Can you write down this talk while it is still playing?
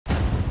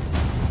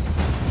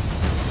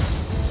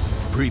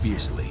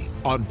Previously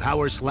on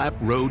Power Slap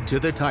Road to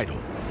the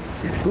Title.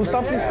 Do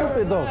something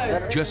stupid,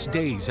 though. Just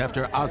days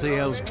after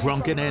Azael's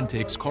drunken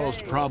antics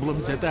caused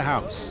problems at the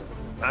house.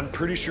 I'm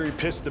pretty sure he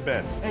pissed the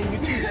bed. Hey, you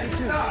too.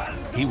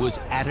 He was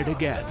at it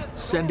again,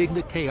 sending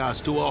the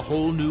chaos to a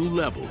whole new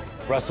level.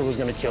 Russell was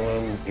gonna kill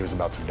him. He was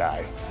about to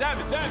die. Damn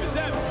it.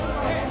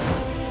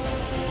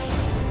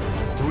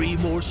 3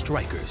 more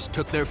strikers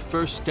took their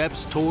first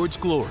steps towards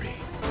glory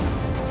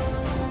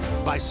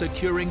by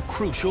securing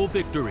crucial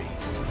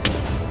victories.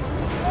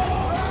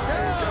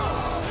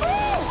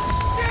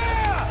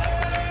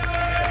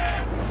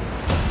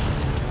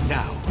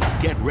 Now,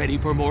 get ready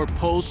for more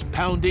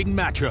pulse-pounding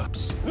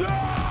matchups.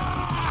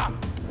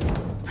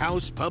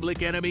 House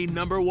Public Enemy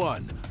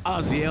 #1,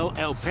 Azael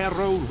El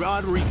Perro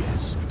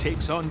Rodriguez,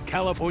 takes on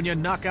California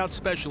knockout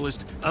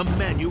specialist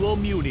Emmanuel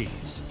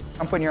Muniz.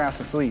 I'm putting your ass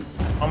to sleep.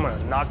 I'm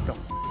gonna knock the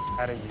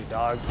out of you,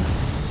 dog.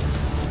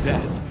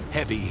 Then,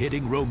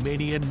 heavy-hitting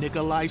Romanian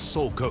Nikolai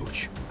Soul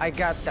Coach I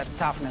got that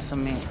toughness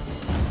in me.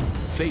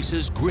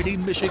 faces gritty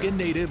Michigan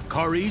native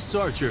Kari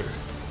Sarcher.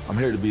 I'm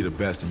here to be the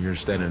best, and you're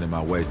standing in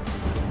my way.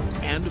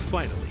 And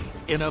finally,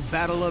 in a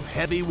battle of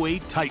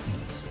heavyweight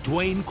titans,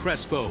 Dwayne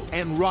Crespo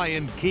and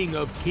Ryan King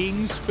of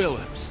Kings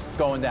Phillips It's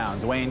going down.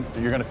 Dwayne,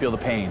 you're gonna feel the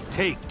pain.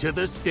 take to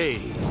the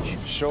stage.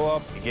 Show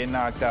up, you get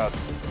knocked out.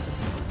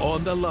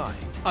 On the line,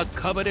 a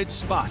coveted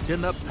spot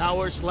in the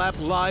Power Slap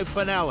Live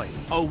finale,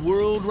 a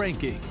world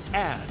ranking,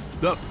 and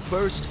the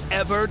first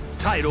ever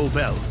title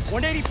belt.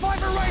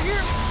 185er right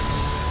here.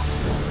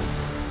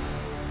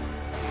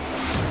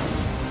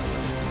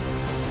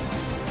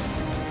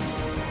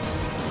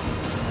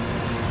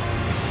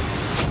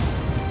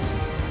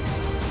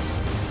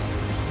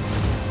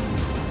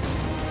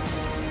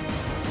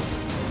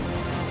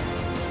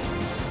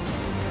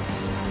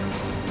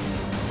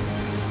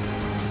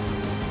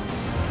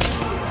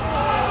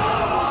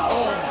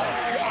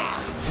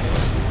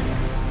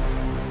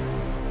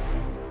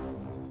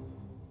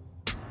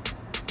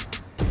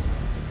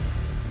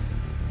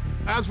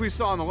 As we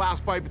saw in the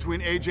last fight between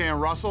AJ and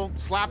Russell,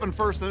 slapping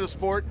first in the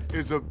sport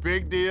is a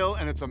big deal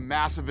and it's a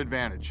massive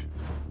advantage.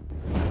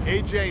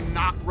 AJ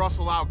knocked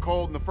Russell out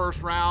cold in the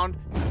first round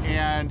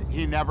and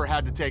he never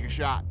had to take a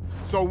shot.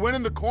 So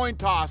winning the coin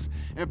toss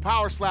in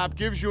Power Slap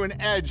gives you an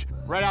edge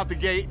right out the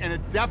gate, and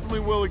it definitely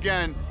will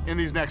again in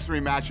these next 3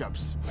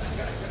 matchups.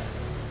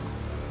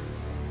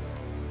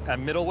 At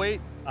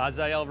middleweight,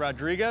 Azael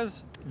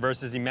Rodriguez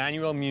versus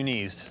Emmanuel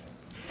Muniz.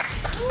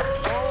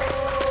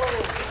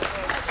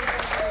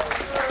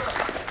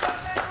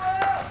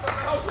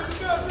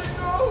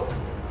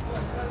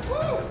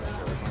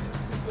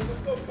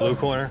 Blue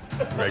corner,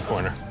 red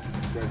corner.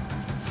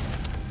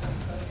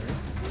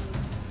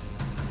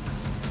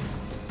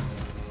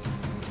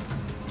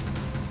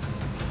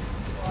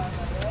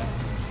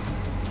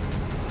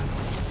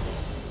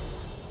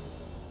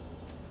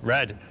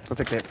 Red. I'll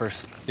take the hit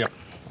first. Yep.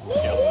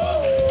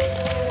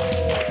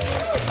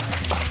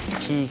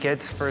 He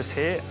gets first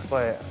hit,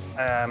 but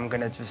I'm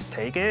gonna just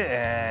take it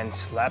and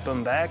slap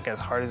him back as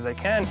hard as I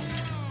can.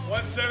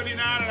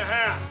 179 and a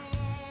half.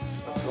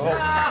 Let's go.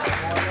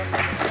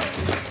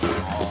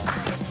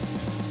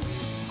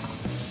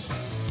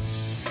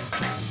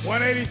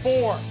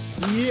 184.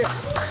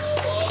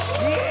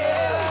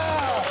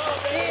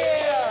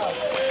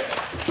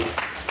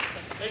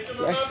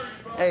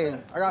 Hey,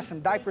 I got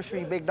some diapers for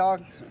you, big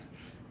dog.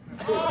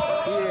 Yeah.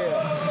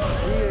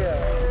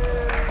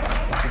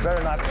 You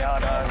better knock me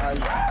out, dog.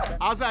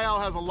 Azael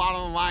has a lot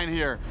on the line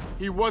here.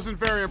 He wasn't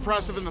very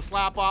impressive in the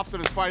slap-offs in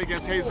his fight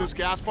against Jesus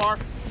Gaspar,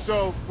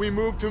 so we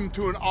moved him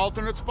to an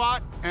alternate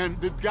spot, and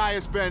the guy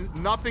has been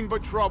nothing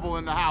but trouble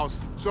in the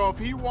house. So if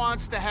he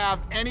wants to have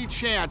any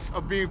chance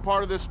of being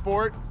part of this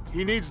sport,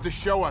 he needs to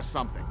show us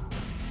something.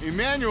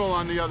 Emmanuel,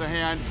 on the other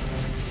hand,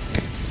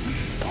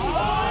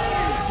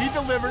 he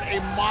delivered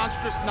a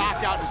monstrous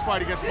knockout in his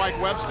fight against Mike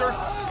Webster.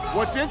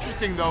 What's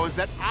interesting, though, is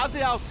that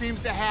Azael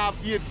seems to have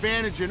the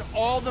advantage in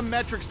all the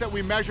metrics that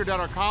we measured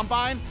at our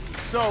combine.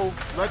 So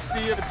let's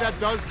see if that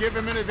does give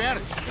him an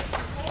advantage.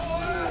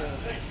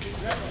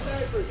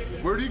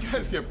 Where do you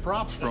guys get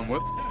props from?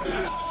 What?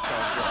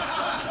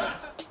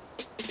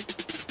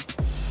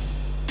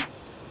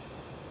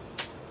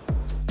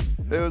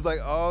 It was like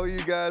all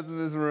you guys in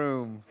this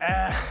room.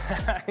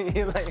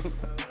 You like...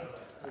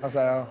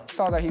 Azael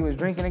saw that he was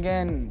drinking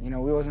again. You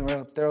know, we wasn't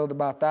real thrilled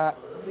about that.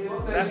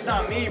 That's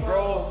not me,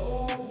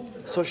 bro.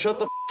 So shut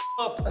the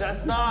up.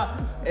 That's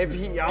not. If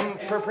he, I'm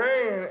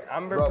preparing.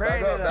 Bro,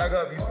 back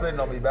up. You spitting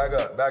on me. Back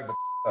up. Back the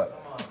up.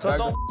 So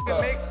don't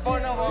make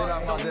fun of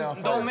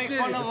him. Don't make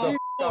fun of him,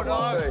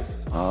 dog.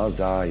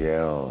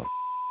 Azael,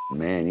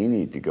 man, you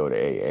need to go to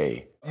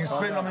AA. You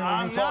spitting on me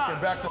when you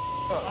talking. Back the up.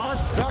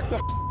 Back the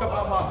up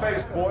out my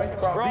face, boy.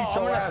 Bro, I'm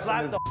gonna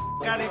slap the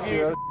out of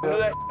you. Do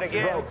that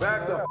again. Bro,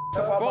 back the up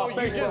out Bro, my you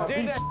face. just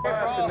did that,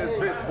 bro. In this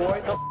bitch, boy.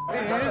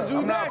 You just do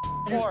that.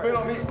 You spit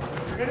on me.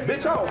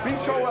 Bitch, I'll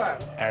beat your ass.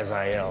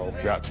 Azael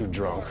got too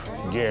drunk.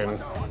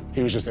 Again,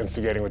 he was just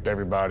instigating with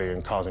everybody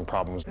and causing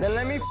problems. Then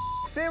let me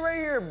sit right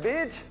here,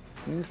 bitch.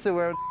 You sit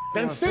where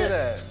Then sit.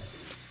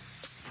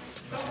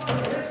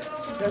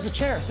 There's a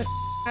chair. Sit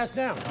ass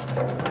down.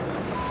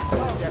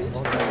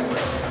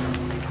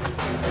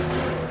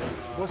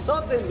 What's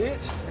up then,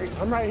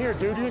 bitch? I'm right here,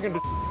 dude. You can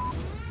do.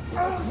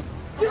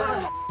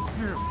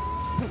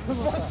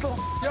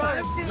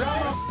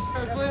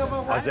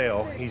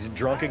 Isaiah, he's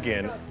drunk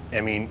again.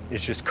 I mean,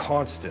 it's just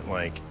constant.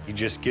 Like, he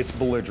just gets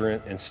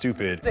belligerent and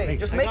stupid. Hey,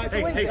 just make it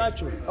to Wednesday.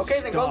 Okay,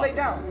 then go lay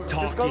down.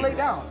 Just go lay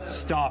down.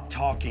 Stop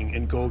talking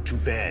and go to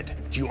bed.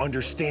 Do you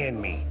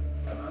understand me?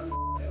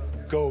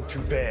 Go to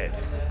bed.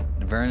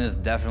 Vern is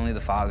definitely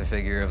the father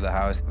figure of the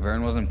house.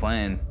 Vern wasn't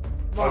playing.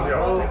 For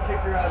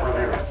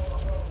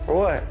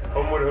what?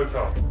 Homewood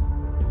Hotel.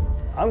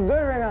 I'm good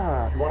right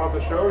now. You want off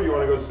the show or you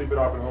want to go sleep it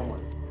off in Homewood?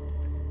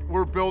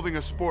 We're building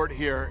a sport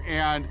here,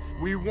 and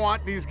we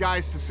want these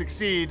guys to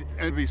succeed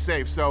and be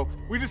safe. So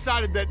we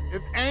decided that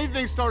if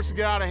anything starts to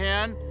get out of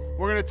hand,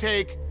 we're gonna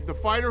take the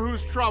fighter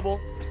who's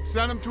trouble,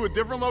 send them to a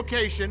different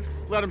location,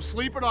 let them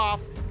sleep it off,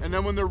 and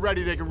then when they're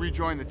ready, they can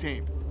rejoin the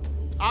team.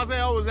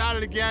 Azael was at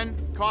it again,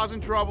 causing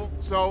trouble,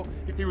 so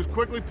he was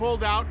quickly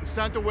pulled out and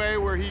sent away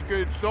where he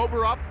could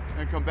sober up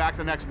and come back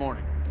the next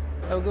morning.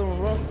 Have a good one,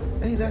 bro.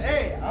 Hey, that's.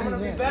 Hey, I'm gonna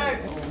be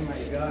back. Oh my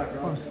God,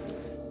 bro.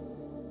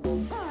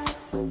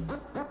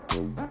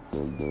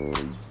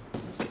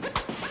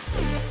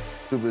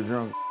 Super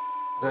drunk.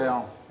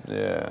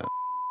 Yeah,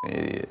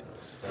 idiot.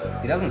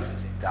 He doesn't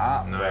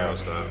stop. No, I don't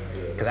stop.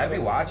 Because I'd be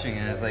watching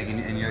and it's like,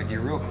 and you're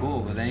real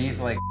cool, but then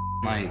he's like,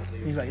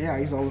 He's like, yeah,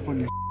 he's all up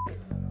on your.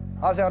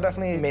 Azael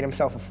definitely made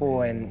himself a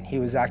fool, and he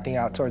was acting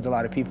out towards a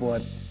lot of people.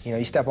 And you know,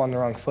 you step on the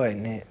wrong foot,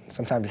 and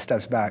sometimes it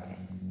steps back.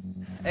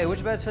 Hey,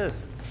 which bed's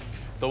his?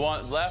 The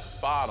one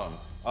left bottom.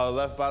 Oh,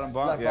 left bottom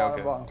bunk? Left Yeah,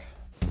 bottom okay.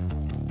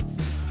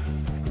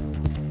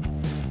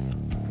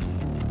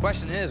 bunk.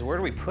 Question is, where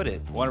do we put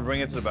it? Want to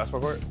bring it to the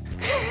basketball court?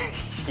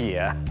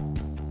 Yeah.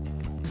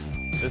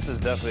 This is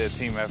definitely a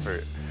team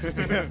effort.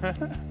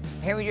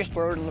 Can't we just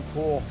throw it in the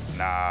pool?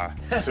 Nah,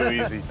 too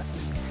easy.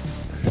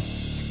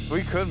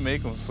 We could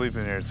make him sleep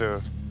in here,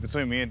 too.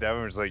 Between me and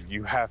Devin, it's like,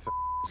 you have to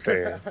stay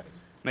here.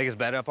 Make his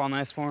bed up all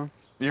nice for him?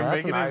 You're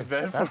making his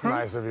bed for him? That's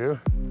nice of you.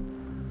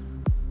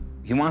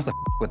 He wants to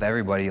with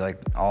everybody, like,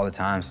 all the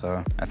time,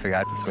 so I figured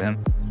I'd with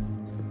him.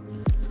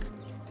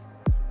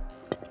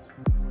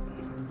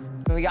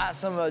 We got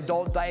some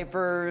adult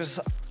diapers,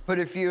 put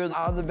a few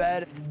on the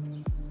bed.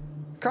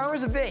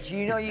 Karma's a bitch.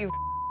 You know you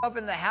up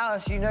in the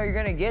house, you know you're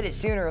gonna get it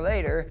sooner or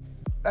later.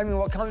 I mean,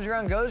 what comes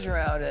around goes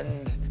around,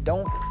 and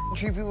don't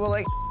treat people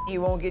like you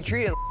won't get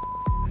treated.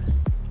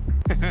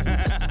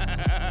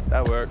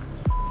 That worked.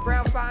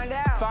 Around, find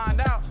out.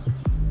 Find out.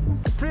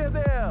 Free as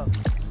hell.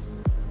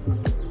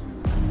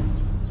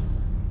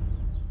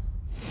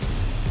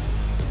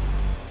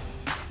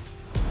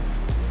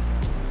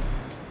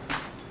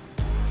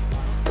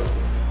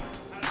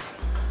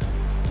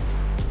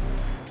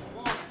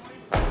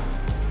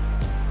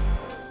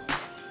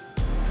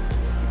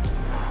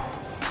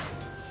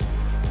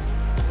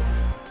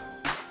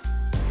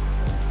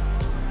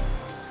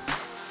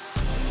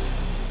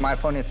 My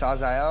opponent's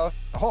Azael.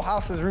 The whole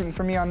house is rooting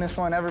for me on this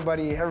one.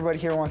 Everybody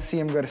here wants to see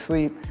him go to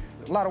sleep.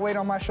 A lot of weight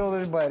on my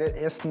shoulders, but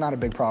it's not a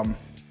big problem.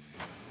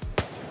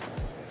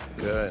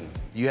 Good.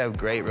 You have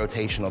great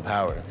rotational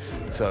power.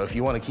 So if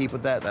you want to keep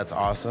with that, that's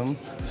awesome.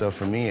 So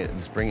for me,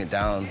 just bring it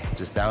down,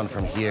 just down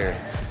from here,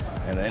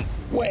 and then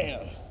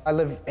wham! I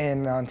live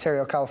in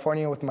Ontario,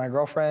 California with my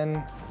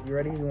girlfriend. You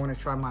ready? You want to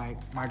try my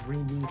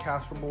green bean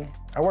casserole?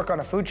 I work on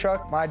a food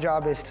truck. My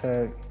job is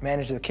to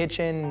manage the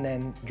kitchen and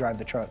then drive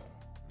the truck.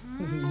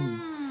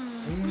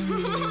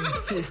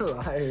 You're a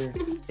liar.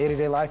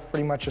 Day-to-day life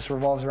pretty much just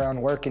revolves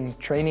around work and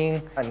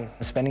training and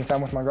spending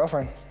time with my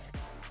girlfriend.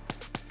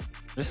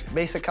 Just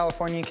basic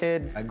California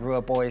kid. I grew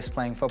up always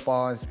playing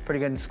football. I was pretty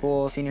good in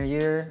school. Senior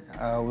year,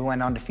 we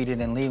went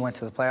undefeated in league, went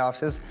to the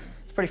playoffs. It's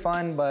pretty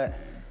fun, but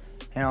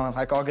you know,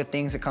 like all good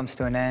things, it comes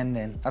to an end,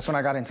 and that's when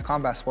I got into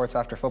combat sports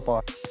after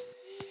football.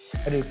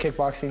 I do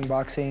kickboxing,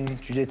 boxing,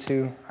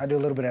 jiu-jitsu. I do a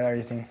little bit of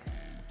everything.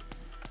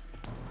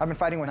 I've been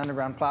fighting with an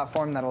underground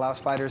platform that allows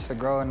fighters to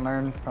grow and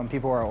learn from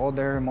people who are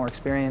older and more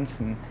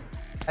experienced. And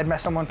I'd met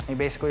someone, he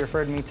basically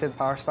referred me to the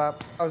Power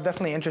Slap. I was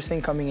definitely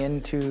interested coming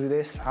into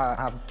this. I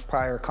have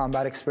prior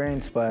combat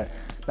experience, but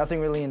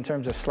nothing really in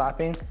terms of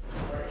slapping.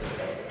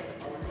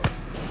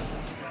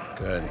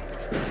 Good.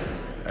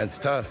 That's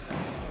tough.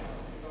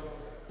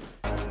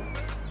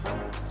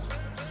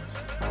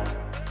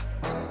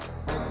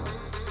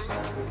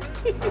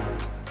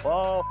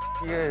 Oh,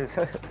 yes.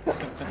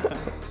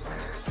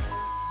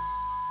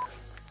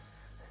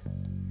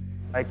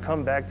 I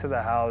come back to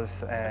the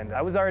house and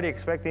I was already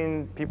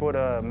expecting people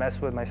to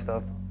mess with my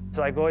stuff.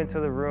 So I go into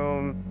the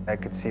room, I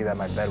could see that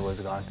my bed was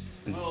gone.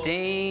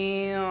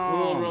 Damn.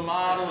 Little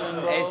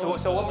remodeling, bro. Hey,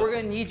 so what we're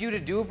gonna need you to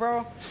do,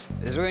 bro,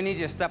 is we're gonna need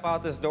you to step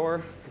out this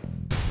door.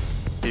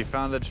 He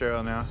found the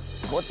trail now.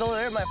 What's over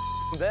there in my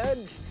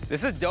bed?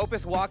 This is the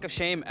dopest walk of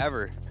shame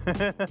ever.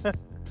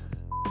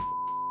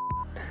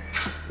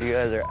 You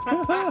guys are...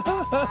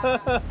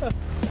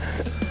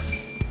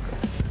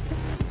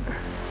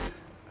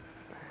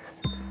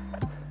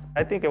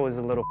 I think it was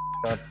a little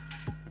up.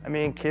 I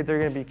mean, kids are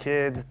gonna be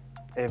kids.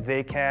 If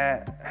they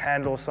can't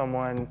handle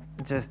someone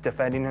just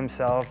defending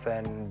himself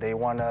and they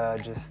want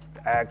to just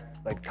act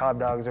like top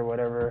dogs or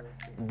whatever,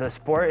 the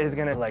sport is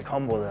gonna like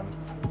humble them.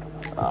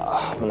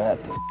 I'm gonna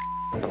have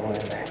to go in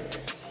there.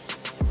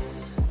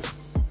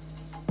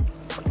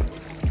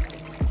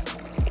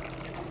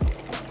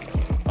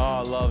 Oh,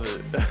 I love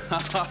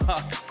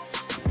it.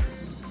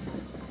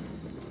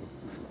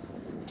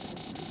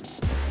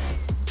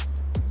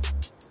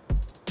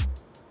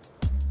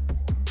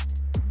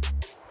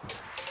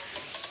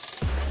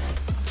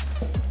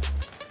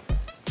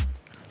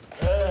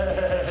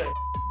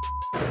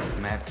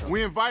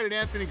 We invited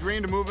Anthony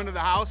Green to move into the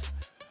house.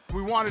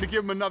 We wanted to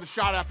give him another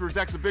shot after his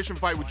exhibition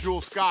fight with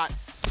Jules Scott,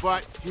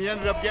 but he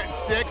ended up getting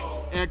sick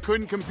and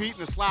couldn't compete in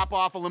the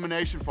slap-off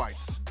elimination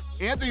fights.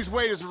 Anthony's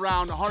weight is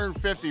around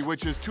 150,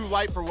 which is too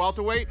light for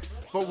welterweight,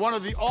 but one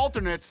of the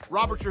alternates,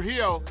 Robert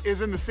Trujillo,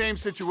 is in the same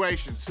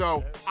situation.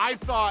 So I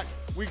thought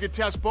we could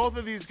test both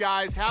of these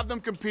guys, have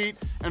them compete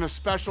in a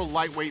special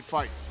lightweight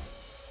fight.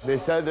 They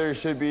said there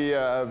should be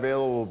an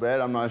available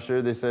bed. I'm not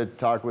sure. They said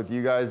talk with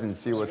you guys and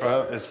see what's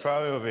up. It's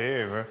probably over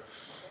here, bro.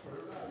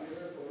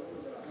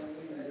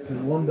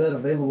 There's one bed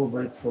available,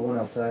 but it's the one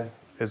outside.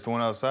 It's the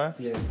one outside?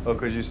 Yeah. Oh,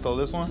 because you stole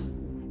this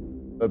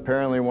one?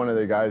 Apparently one of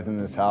the guys in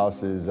this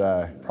house is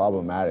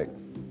problematic.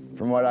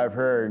 From what I've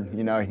heard,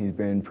 you know, he's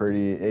been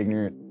pretty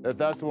ignorant. If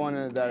that's the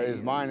one that is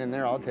mine in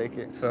there, I'll take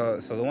it. So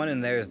the one in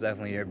there is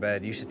definitely your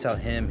bed. You should tell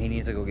him he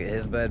needs to go get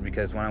his bed,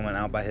 because when I went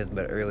out by his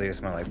bed earlier, it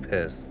smelled like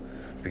piss.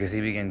 Because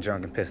he be getting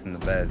drunk and pissed in the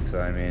bed, so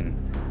I mean.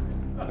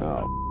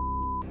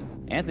 Oh.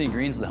 Anthony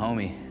Green's the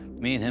homie.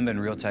 Me and him been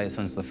real tight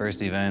since the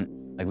first event.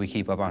 Like, we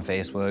keep up on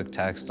Facebook,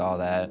 text, all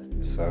that.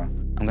 So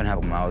I'm gonna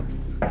help him out.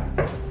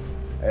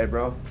 Hey,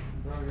 bro.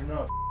 Bro, you're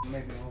not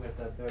making me go get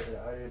that bed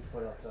that I didn't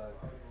put outside.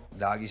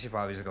 Dog, you should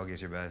probably just go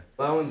get your bed.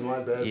 That one's my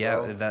bed, Yeah,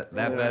 bro. that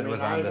bed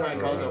was on this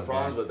person's no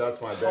problems, but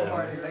that's my bed. I'm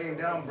already laying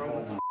down, bro.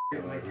 What the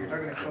like, you're not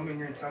gonna come in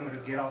here and tell me to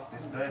get off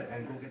this bed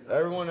and go get the...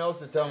 Everyone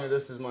else is telling me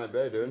this is my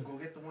bed, dude. Go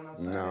get the one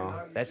outside.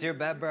 No. That's your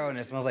bed, bro, and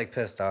it smells like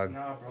piss, dog.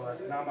 Nah, bro,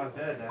 that's not my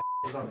bed. That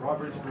was on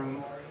Robert's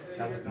room.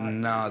 That was not...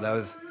 No, that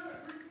was...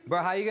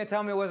 Bro, how you gonna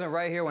tell me it wasn't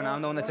right here when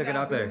I'm the one that took it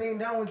out there? Laying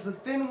down was the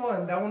thin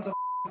one. That one's a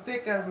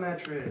thick-ass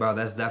mattress. Bro,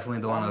 that's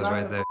definitely the one that was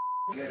right there.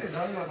 Get it,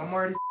 dog. Like, I'm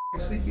already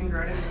sleeping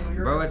right in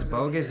your... Bro, it's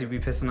bogus. You be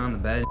pissing on the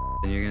bed,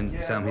 and you're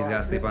gonna tell him he's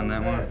gotta sleep on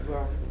that one.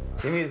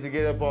 He needs to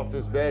get up off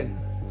this bed.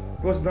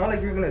 Well, it's not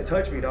like you're gonna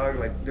touch me, dog.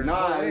 Like, there's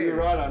Nah, no way. you're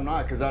right, I'm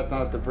not, because that's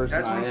not the person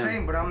That's what I I'm am.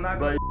 saying, but I'm not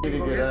gonna But you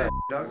go need to get get that,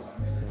 dog.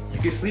 You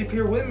can sleep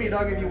here with me,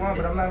 dog, if you want,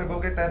 but I'm not gonna go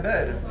get that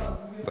bed.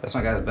 But that's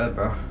my guy's bed,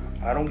 bro.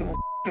 I don't give a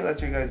if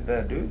that's your guys'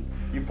 bed, dude.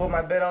 You put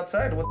my bed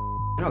outside, what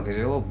No, because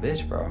you're a little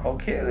bitch, bro.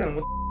 Okay, then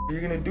what are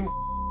you gonna do?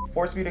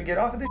 Force me to get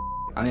off of this?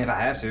 I mean, if I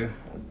have to.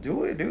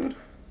 Do it, dude.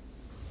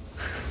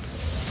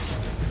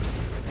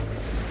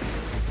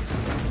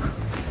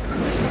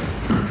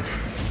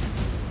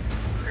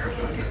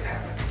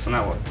 So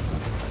now what?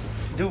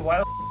 Dude, why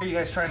the are you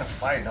guys trying to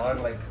fight, dog?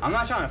 Like, I'm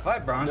not trying to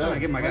fight, bro. I'm trying to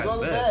get my guy's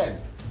go to bed.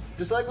 bed.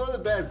 Just like go to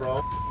bed,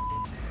 bro.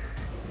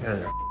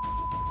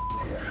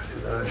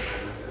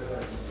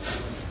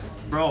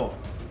 Bro,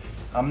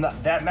 I'm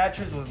not. That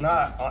mattress was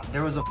not.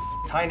 There was a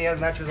tiny ass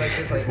mattress like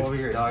this, like over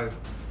here, dog.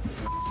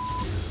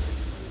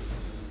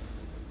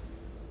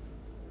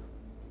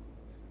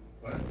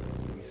 What?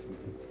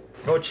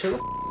 Bro, chill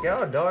the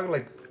out, dog.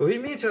 Like, What do you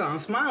mean, chill? I'm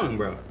smiling,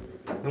 bro.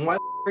 then why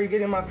are you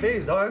getting in my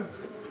face, dog?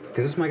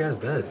 Because it's my guy's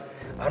bed.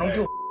 I don't give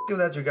a if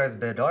that's your guy's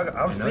bed, dog.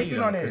 I'm sleeping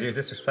on it. Because you're a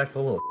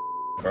disrespectful little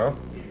bro.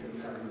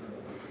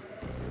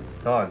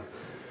 Dog.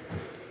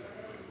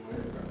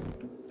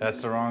 That's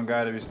the wrong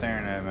guy to be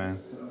staring at, man.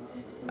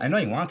 I know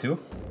you want to.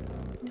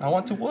 I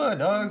want to what,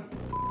 dog?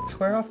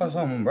 Square off on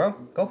someone, bro.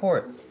 Go for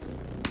it.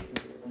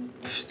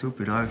 You're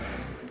stupid, dog.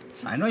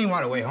 I know you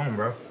want to way home,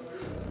 bro.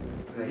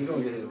 Yeah, he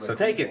gonna get his way So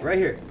take it right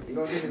here. He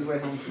gonna get his way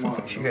home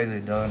tomorrow. You guys are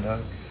done,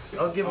 dog.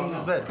 I'll give him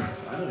this bed.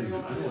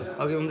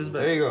 I'll give him this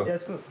bed. There you go. Yeah,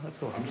 let's go. Let's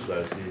go. I'm just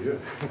glad to see you.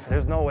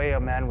 There's no way a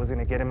man was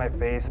gonna get in my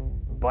face,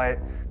 but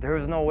there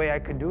was no way I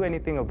could do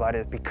anything about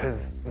it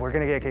because we're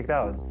gonna get kicked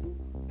out.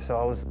 So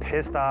I was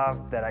pissed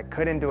off that I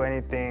couldn't do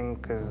anything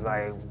because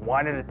I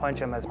wanted to punch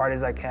him as hard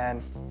as I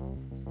can.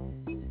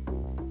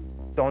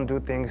 Don't do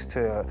things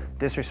to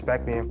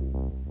disrespect me.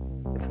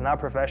 It's not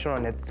professional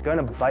and it's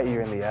gonna bite you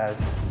in the ass.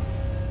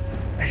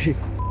 You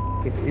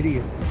f***ing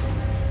idiots.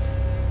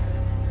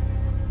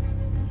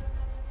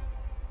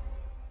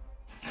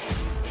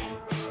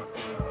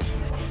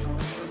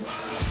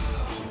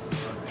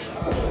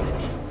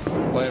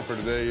 Plan for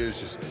today is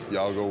just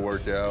y'all go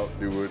work out,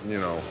 do what, you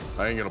know,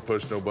 I ain't gonna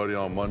push nobody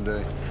on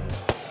Monday.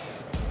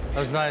 That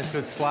was nice,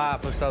 good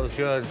slap, looks that was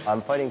good.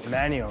 I'm fighting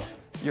Manuel.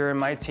 You're in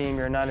my team,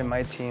 you're not in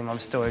my team. I'm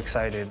still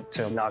excited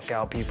to knock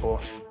out people.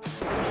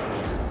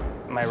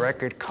 My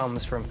record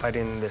comes from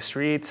fighting in the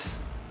streets.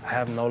 I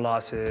have no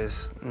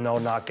losses, no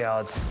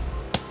knockouts.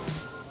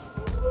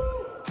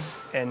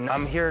 And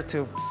I'm here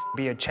to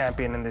be a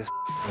champion in this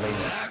league.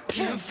 I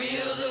can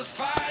feel the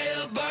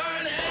fire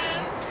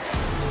burning.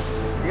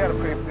 You got a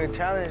pretty good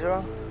challenge,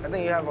 bro. I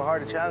think you have a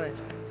harder challenge.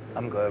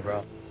 I'm good,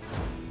 bro.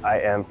 I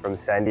am from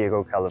San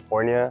Diego,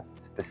 California,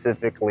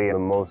 specifically the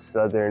most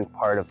southern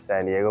part of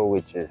San Diego,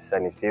 which is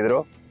San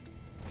Isidro,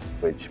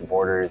 which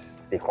borders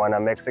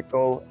Tijuana,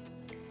 Mexico.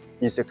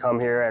 Used to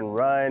come here and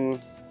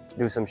run,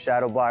 do some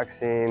shadow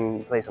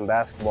boxing, play some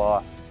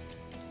basketball.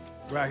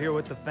 Right here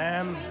with the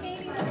fam,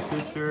 my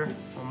sister,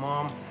 my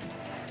mom.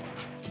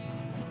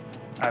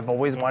 I've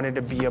always wanted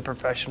to be a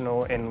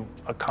professional in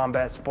a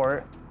combat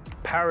sport.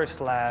 Power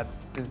slap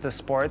is the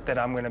sport that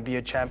I'm gonna be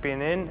a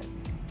champion in.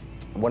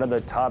 One of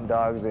the top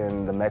dogs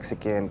in the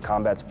Mexican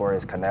combat sport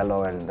is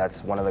Canelo, and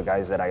that's one of the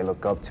guys that I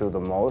look up to the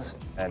most.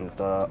 And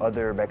the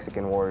other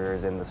Mexican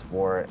warriors in the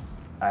sport,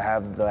 I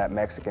have that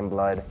Mexican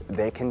blood.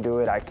 They can do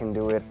it, I can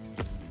do it.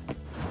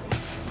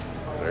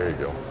 There you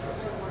go.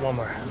 One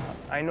more.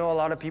 I know a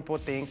lot of people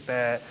think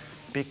that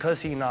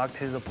because he knocked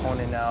his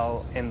opponent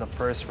out in the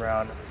first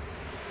round,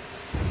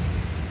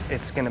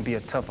 it's gonna be a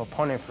tough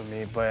opponent for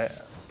me,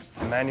 but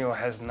Emmanuel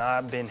has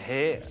not been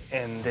hit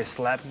in this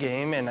slap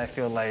game, and I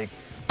feel like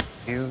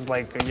he's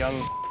like a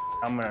young,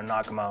 I'm gonna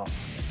knock him out.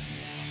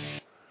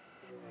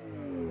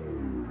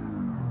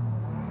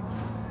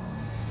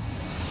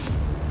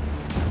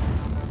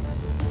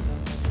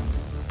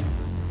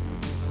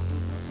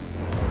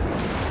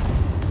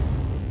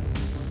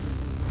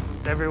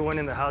 Everyone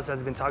in the house has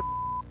been talking.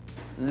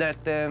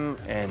 Let them,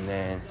 and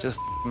then just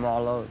them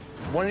all out.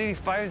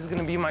 185 is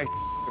gonna be my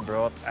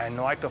bro. I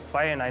know I could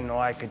fight, and I know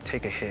I could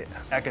take a hit.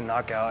 I can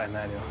knock out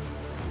Emmanuel.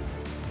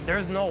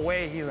 There's no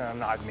way he's gonna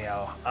knock me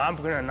out. I'm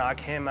gonna knock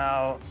him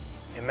out.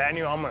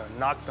 Emmanuel, I'm gonna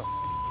knock the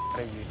out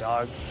of you,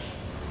 dog.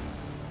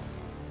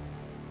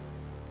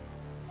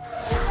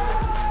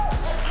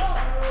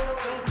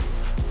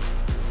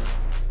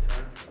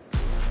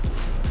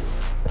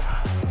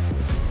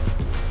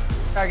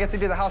 I get to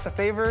do the house a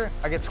favor.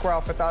 I get to square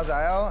off with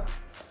Azael.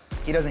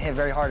 He doesn't hit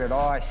very hard at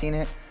all. I've seen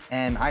it,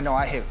 and I know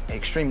I hit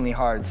extremely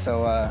hard.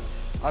 So,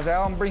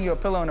 Azael, I'm gonna bring you a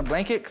pillow and a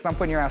blanket because I'm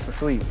putting your ass to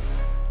sleep.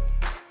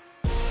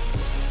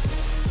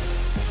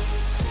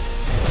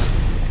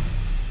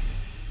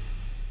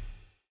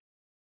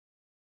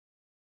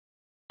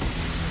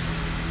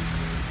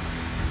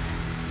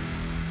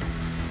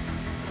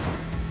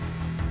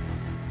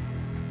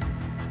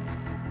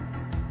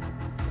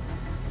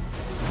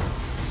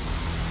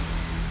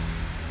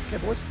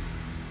 Okay, boys,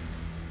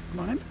 come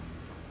on in.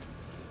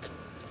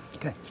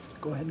 Okay,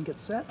 go ahead and get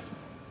set.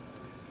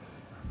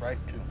 Right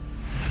two.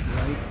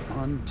 Right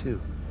on two.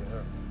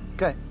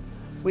 Okay,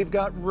 we've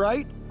got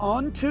right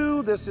on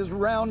two. This is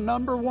round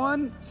number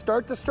one.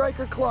 Start the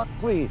striker clock,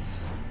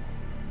 please.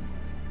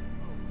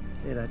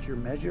 Okay, that's your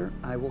measure.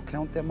 I will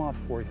count them off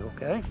for you,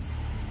 okay?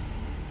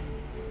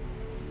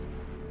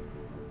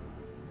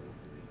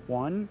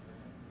 1.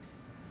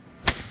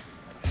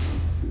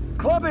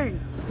 Clubbing,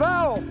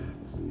 foul.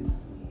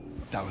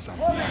 That was on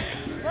the neck.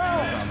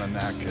 That was on the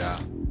neck, yeah.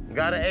 You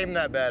gotta aim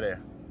that better.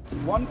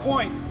 1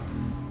 point.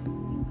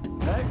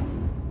 Okay.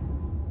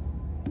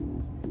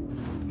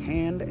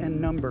 Hand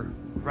and number.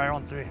 Right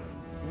on 3.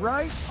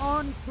 Right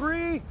on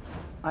 3.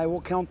 I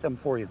will count them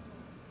for you.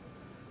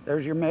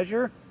 There's your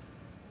measure.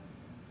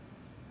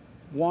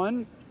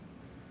 1,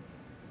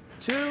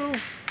 2,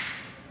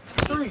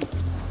 3.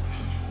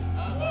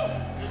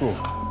 Ooh,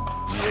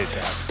 you ate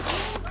that.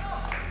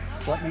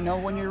 Just let me know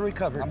when you're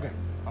recovered. I'm good.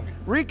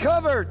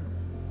 Recovered.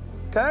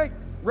 Okay,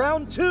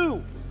 round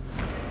 2.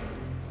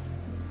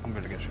 I'm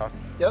gonna get shot.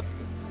 Yep.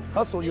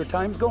 Hustle, your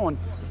time's going.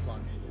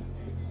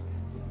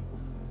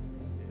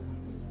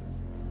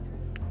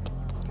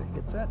 Okay,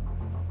 get set.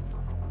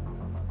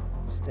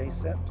 Stay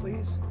set,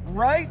 please.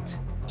 Right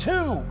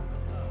 2.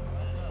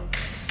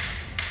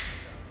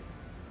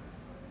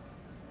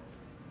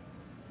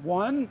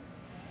 One.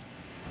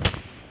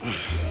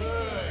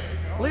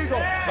 Legal.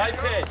 Nice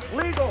hit.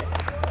 Legal.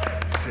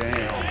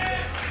 Damn.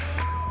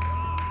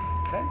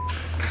 Okay,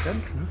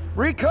 good.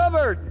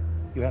 Recovered.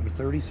 You have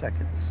 30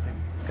 seconds.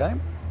 Okay?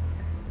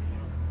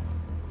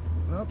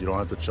 You don't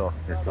have to chalk.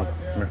 Here, come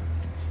here.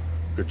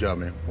 Good job,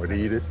 man. Way to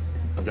eat it.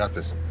 You got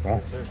this. Come on.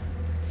 Yes, sir.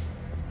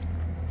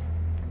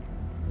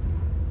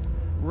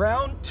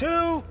 Round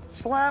 2,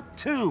 slap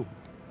 2.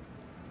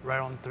 Right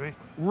on 3.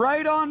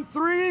 Right on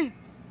 3.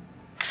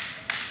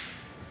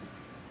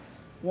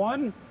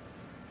 1,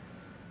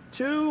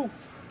 2.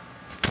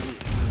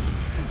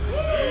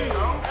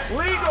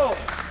 Legal.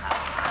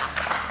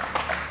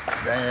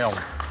 Damn.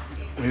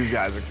 These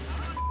guys are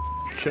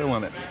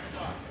killing it.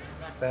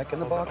 Back in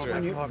the box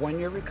when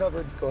you're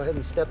recovered. Go ahead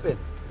and step in.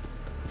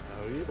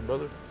 Oh, yeah,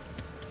 brother.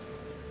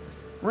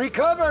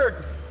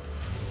 Recovered.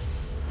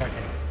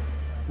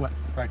 What?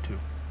 Right two.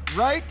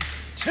 Right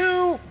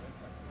 2.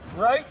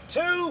 Right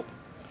 2.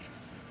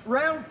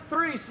 Round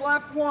 3,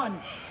 slap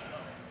 1.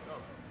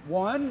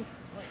 1,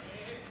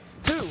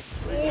 2.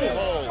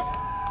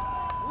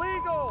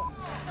 Legal.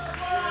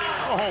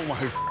 Oh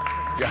my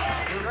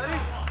God. You ready?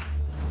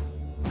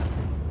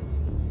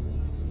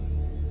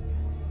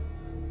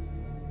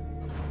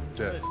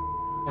 Jeff.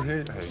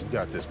 Hey, you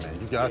got this, man.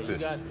 You got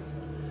this.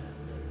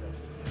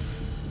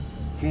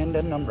 Hand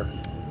and number.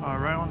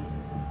 Right on.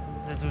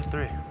 This is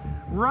 3.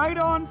 Right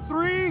on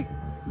 3.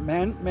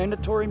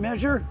 Mandatory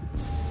measure.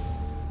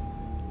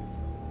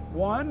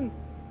 1,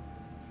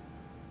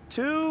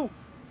 2.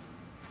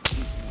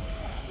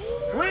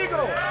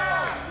 Legal.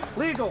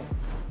 Legal.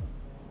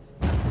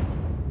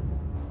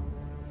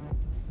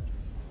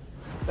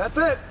 That's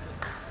it.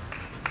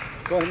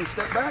 Go ahead and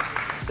step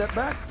back. Step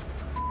back.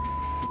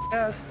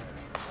 Yes.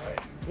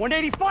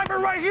 185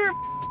 right here.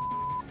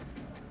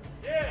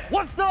 Yeah.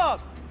 What's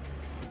up?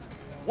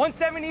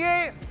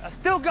 178. I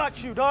still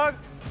got you, dog.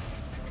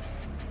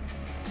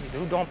 Hey,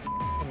 dude, don't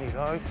with me,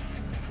 dog.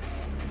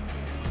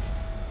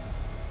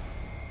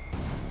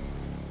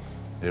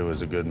 It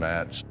was a good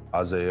match.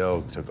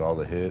 Azael took all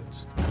the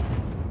hits,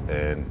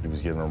 and he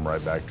was giving them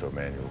right back to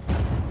Emmanuel.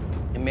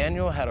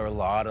 Emmanuel had a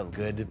lot of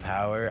good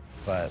power,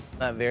 but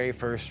that very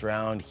first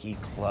round, he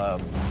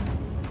clubbed,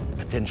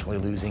 potentially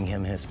losing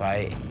him his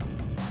fight.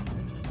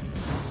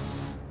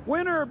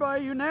 Winner by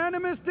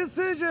unanimous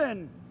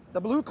decision,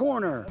 the blue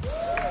corner.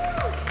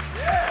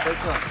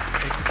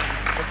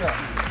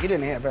 He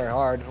didn't hit very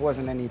hard. It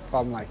wasn't any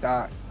problem like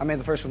that. I made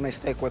the first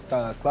mistake with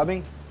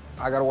clubbing.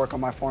 I got to work on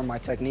my form, my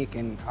technique,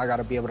 and I got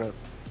to be able to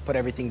put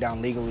everything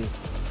down legally.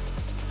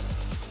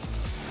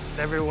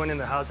 Everyone in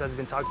the house has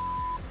been talking.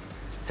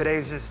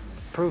 Today's just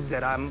proved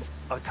that I'm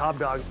a top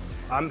dog.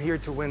 I'm here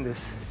to win this.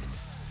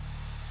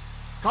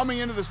 Coming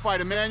into this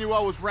fight,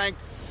 Emmanuel was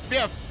ranked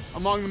 5th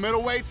among the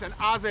middleweights, and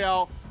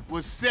Azael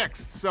was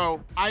 6th,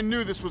 so I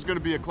knew this was going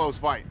to be a close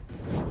fight.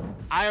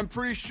 I am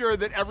pretty sure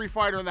that every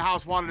fighter in the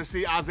house wanted to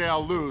see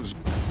Azael lose,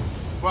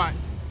 but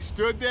he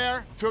stood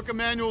there, took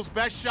Emmanuel's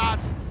best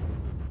shots,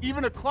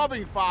 even a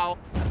clubbing foul,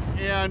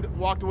 and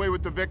walked away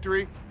with the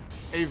victory.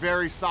 A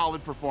very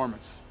solid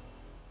performance.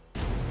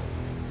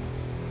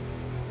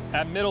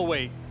 At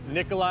middleweight,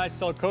 Nikolai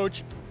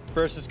Selkoch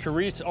versus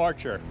Carice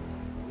Archer.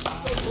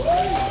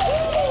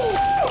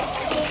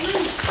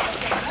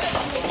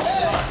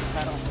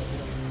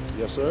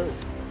 Yes, sir.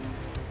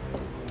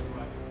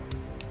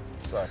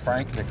 So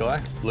Frank, Nikolai,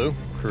 blue,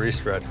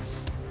 Carice, red.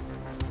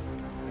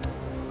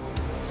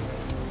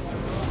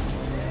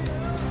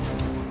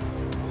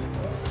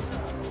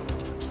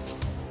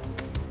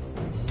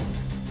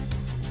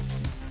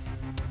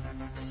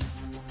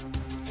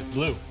 It's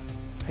blue.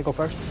 I go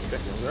first? Okay.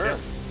 Yes, sir.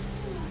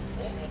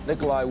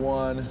 Nikolai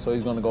won, so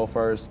he's gonna go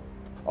first.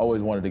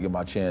 Always wanted to get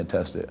my chin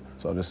tested,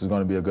 so this is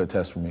gonna be a good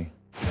test for me.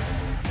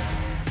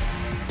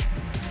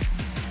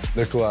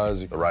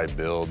 Nikolai's the right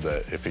build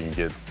that if he can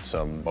get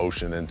some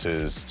motion into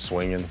his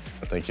swinging,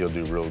 I think he'll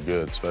do real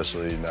good,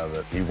 especially now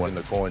that he won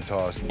the coin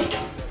toss.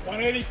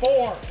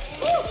 184.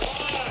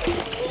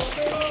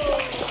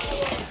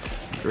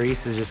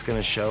 Reese is just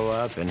gonna show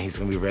up and he's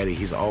gonna be ready.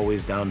 He's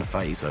always down to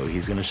fight, so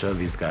he's gonna show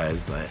these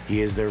guys that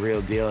he is their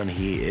real deal and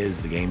he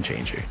is the game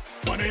changer.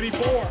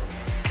 184.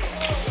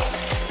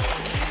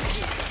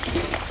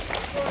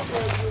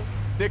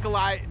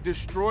 Nikolai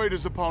destroyed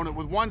his opponent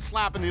with one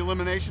slap in the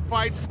elimination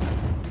fights.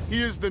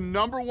 He is the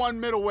 #1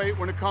 middleweight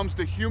when it comes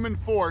to human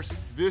force.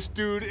 This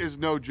dude is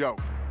no joke.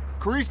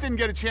 Carice didn't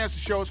get a chance to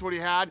show us what he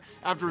had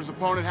after his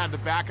opponent had to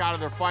back out of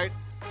their fight.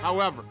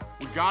 However,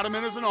 we got him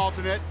in as an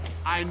alternate.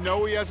 I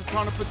know he has a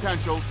ton of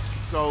potential,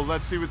 so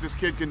let's see what this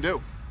kid can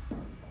do.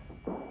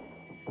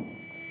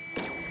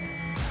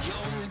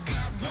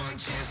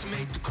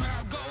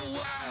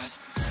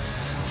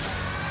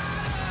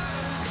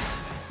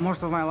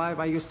 Most of my life,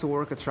 I used to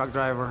work a truck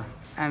driver.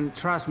 And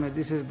trust me,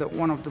 this is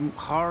one of the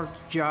hard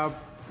job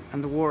in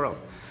the world.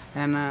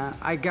 And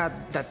I got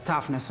that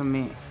toughness in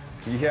me.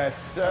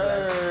 Yes,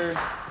 sir.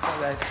 So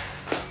guys,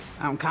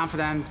 I'm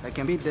confident I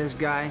can beat this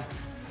guy.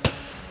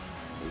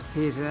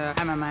 He's an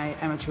MMA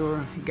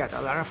amateur. He got a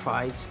lot of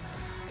fights.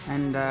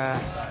 And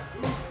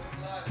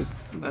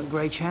it's a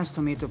great chance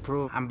to me to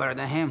prove I'm better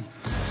than him.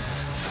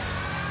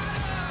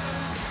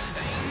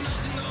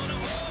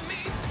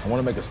 I want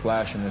to make a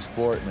splash in this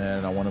sport,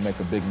 man. I want to make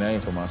a big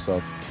name for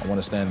myself. I want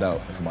to stand out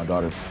for my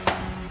daughter.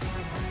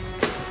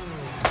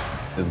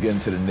 It's getting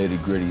to the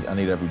nitty-gritty. I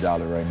need every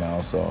dollar right now,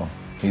 so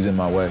he's in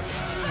my way.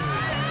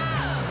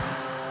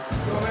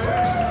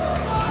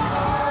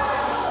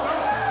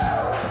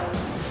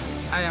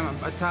 I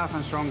am a tough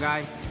and strong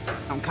guy.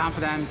 I'm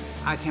confident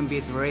I can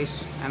beat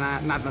Reese,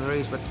 and not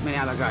Reese, but many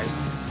other guys.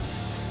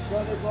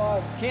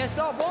 Can't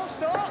stop, won't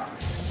stop.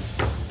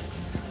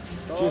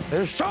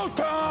 It's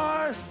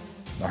showtime!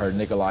 I heard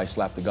Nikolai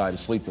slap the guy to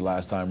sleep the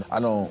last time.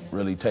 I don't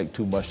really take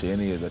too much to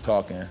any of the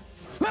talking.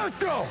 Let's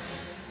go!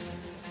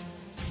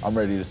 I'm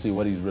ready to see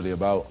what he's really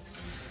about.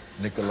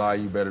 Nikolai,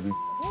 you better be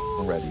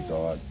ready,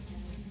 dog.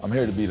 I'm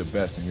here to be the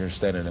best, and you're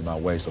standing in my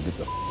way, so get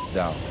the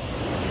down.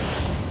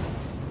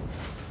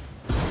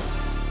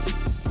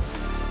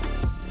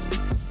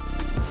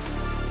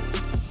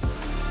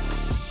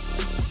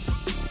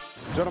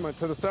 Gentlemen,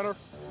 to the center.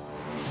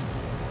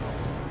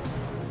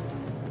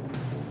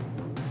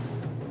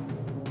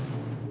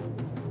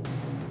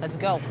 Let's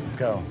go. Let's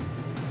go.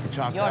 Your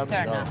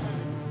turn now.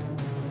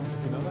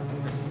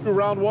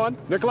 Round 1.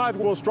 Nikolai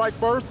will strike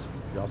first.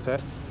 Y'all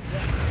set?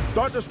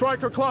 Start the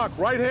striker clock.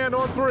 Right hand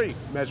on 3.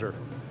 Measure.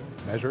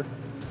 Measure.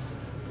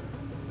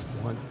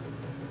 1,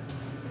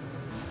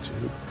 2,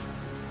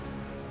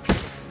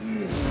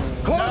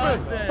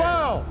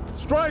 Foul!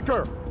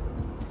 Striker!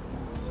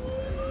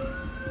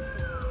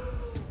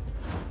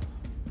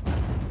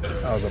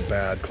 That was a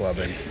bad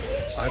clubbing.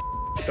 I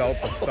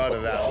felt the thud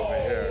of that over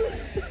here.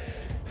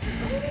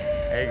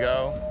 There you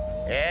go.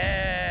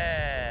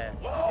 Yeah.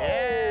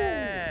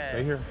 Yeah.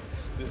 Stay here.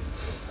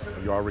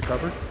 You all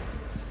recovered?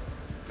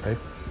 Okay.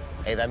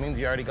 Hey, that means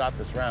you already got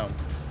this round.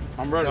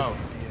 I'm ready. Go.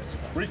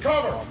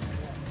 Recover.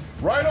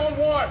 Right on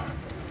one.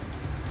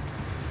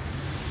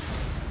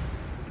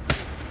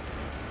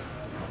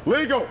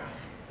 Legal.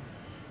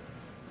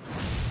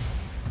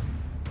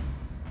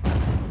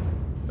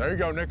 There you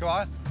go,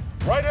 Nikolai.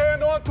 Right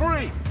hand on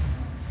 3.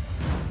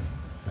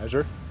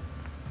 Measure.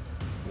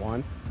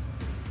 1,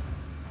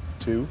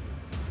 2.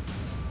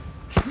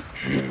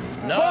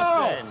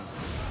 Nothing.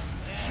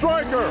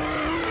 Striker.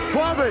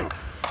 Clubbing.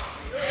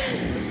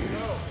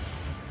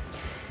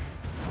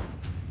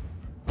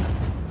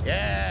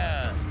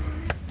 Yeah.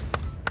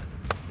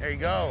 There you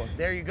go.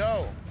 There you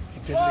go. He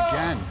did it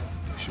again.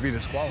 Should be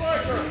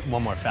disqualified.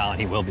 One more foul and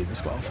he will be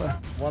disqualified.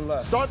 One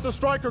left. Start the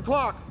striker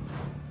clock.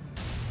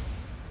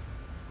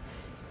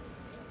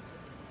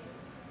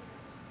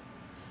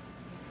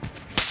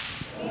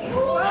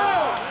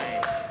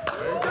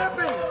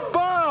 Stepping.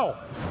 Foul.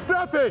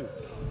 Stepping.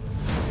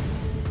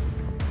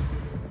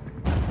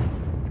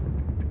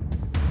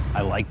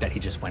 I like that he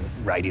just went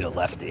righty to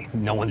lefty.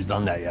 No one's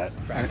done that yet.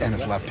 And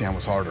his left hand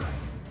was harder.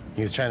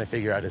 He was trying to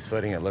figure out his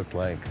footing, it looked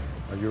like.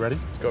 Are you ready?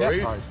 Let's go,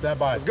 Reese. All right, stand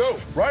by. Let's go.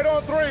 Right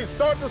on 3.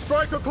 Start the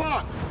striker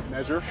clock.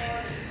 Measure.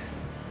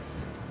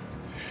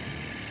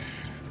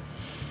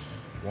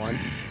 1,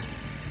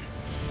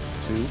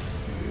 2.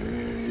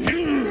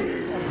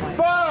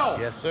 Foul!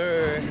 Yes,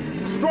 sir.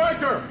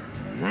 Striker!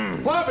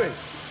 Clubbing!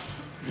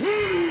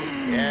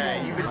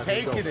 Yeah, you've been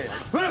taking it.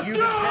 You've been taking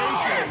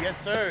it. Yes,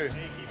 sir.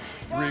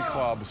 3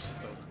 clubs.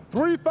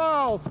 3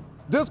 fouls.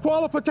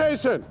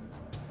 Disqualification.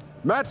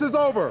 Match is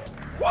over.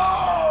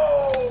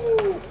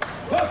 Whoa!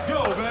 Let's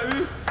go,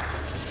 baby!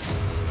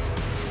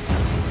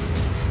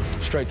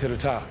 Straight to the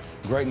top.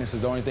 Greatness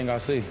is the only thing I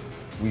see.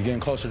 We getting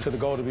closer to the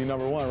goal to be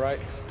 #1, right?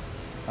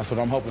 That's what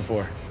I'm hoping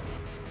for.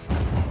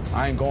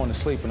 I ain't going to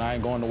sleep and I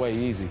ain't going away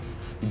easy.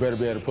 You better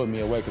be able to put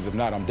me away, because if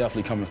not, I'm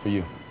definitely coming for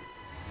you.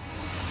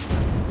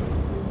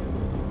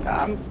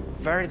 I'm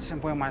very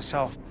disappointed in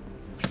myself.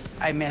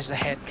 I missed the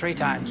hit 3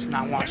 times,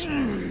 not once.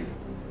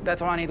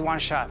 That's why I need 1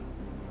 shot.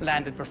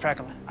 Landed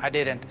perfectly. I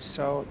didn't,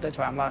 so that's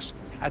why I'm lost.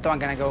 I thought I'm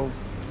gonna go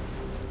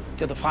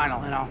to the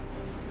final, you know.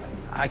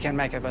 I can't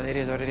make it, but it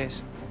is what it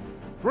is.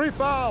 3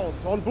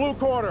 fouls on blue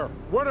corner.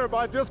 Winner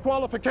by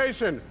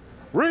disqualification.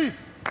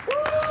 Reese.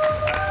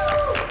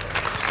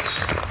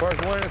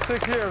 First win in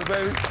 6 years,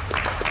 baby.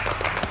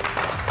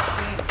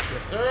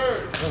 Yes,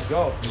 sir. Let's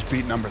go. Just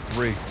beat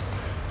 #3.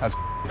 That's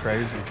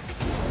crazy.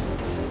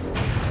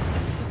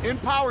 In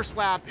power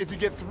slap, if you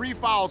get 3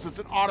 fouls, it's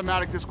an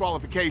automatic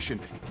disqualification.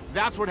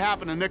 That's what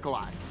happened to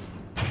Nikolai.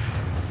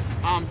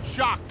 I'm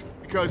shocked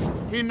because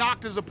he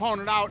knocked his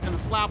opponent out in the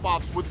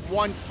slap-offs with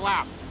 1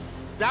 slap.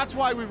 That's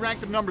why we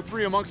ranked him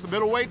 #3 amongst the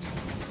middleweights.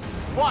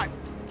 But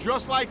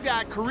just like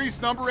that, Carice,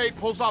 #8,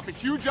 pulls off a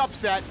huge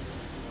upset.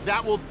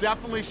 That will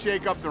definitely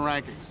shake up the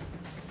rankings.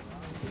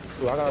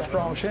 Ooh, I got a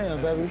strong shin,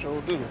 baby.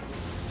 Sure do.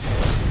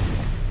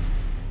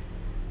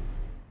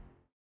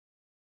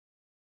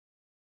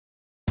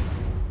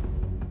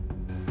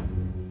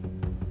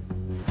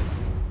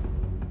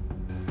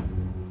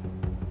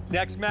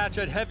 Next match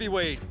at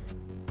heavyweight,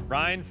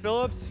 Ryan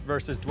Phillips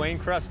versus Dwayne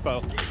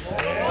Crespo.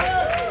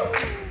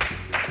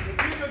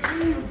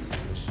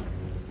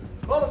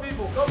 All the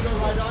people, come go,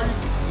 right, doggy.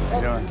 How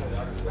you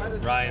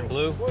doing? Ryan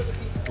blue,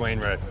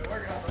 Dwayne red.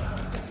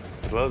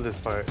 I love this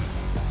part.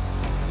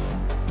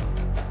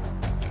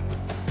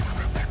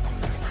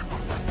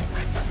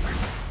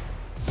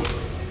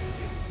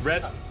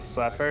 Red.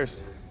 Slap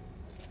first.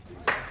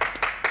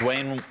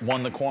 Dwayne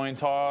won the coin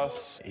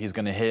toss. He's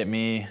gonna hit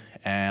me,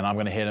 and I'm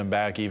gonna hit him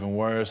back even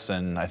worse,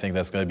 and I think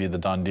that's gonna be the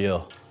done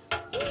deal.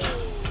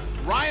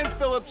 Ryan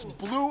Phillips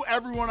blew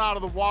everyone out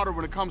of the water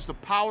when it comes to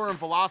power and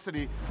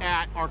velocity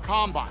at our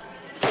combine.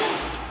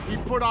 He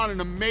put on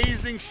an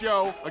amazing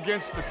show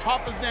against the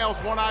tough-as-nails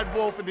one-eyed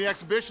wolf in the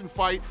exhibition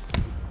fight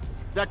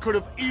that could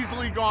have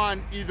easily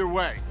gone either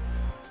way.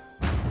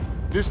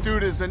 This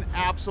dude is an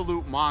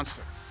absolute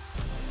monster.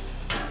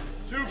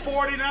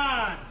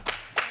 249.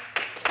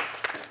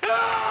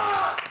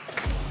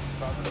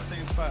 Stop in the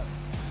same spot.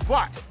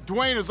 But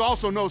Dwayne is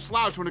also no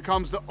slouch when it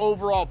comes to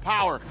overall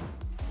power.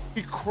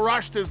 He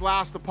crushed his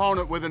last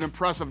opponent with an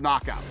impressive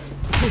knockout.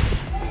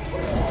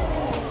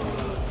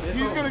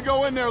 He's gonna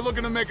go in there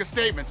looking to make a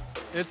statement.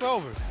 It's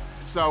over.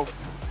 So,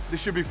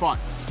 this should be fun.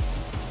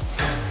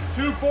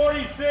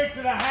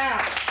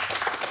 246.5.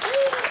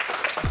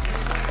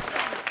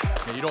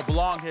 Yeah, you don't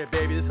belong here,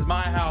 baby. This is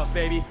my house,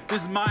 baby.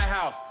 This is my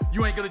house.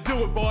 You ain't gonna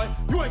do it, boy.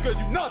 You ain't gonna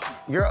do nothing.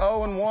 You're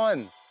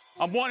 0-1.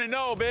 I'm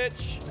 1-0,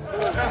 bitch.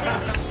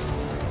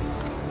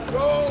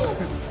 Go!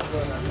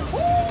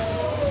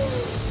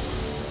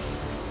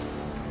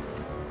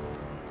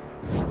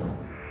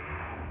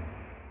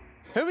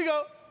 Here we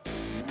go.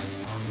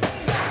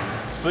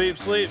 Sleep,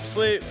 sleep,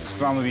 sleep. I'm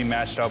gonna be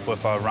matched up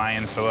with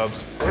Ryan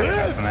Phillips from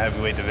the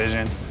heavyweight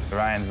division.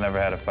 Ryan's never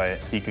had a fight.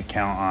 He could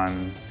count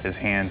on his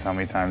hands how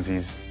many times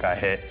he's got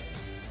hit.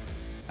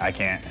 I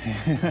can't.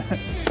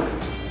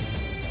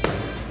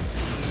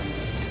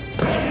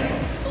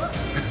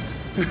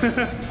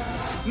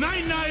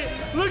 Night, night.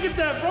 Look at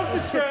that, broke the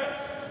strap.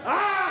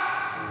 Ah!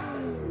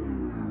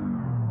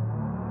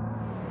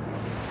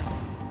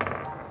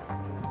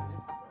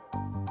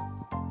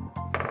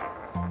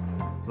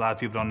 A lot of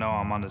people don't know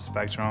I'm on the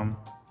spectrum.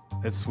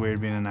 It's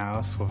weird being in the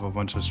house with a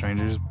bunch of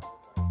strangers.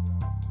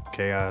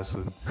 Chaos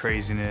with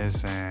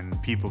craziness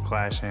and people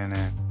clashing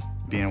and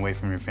being away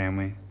from your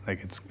family.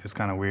 Like, it's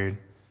kind of weird.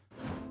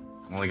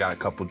 Only got a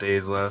couple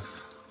days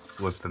left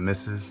with the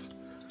missus.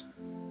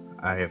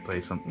 I had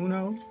played some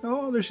Uno.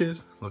 Oh, there she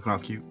is, looking all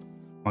cute.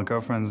 My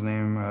girlfriend's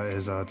name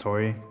is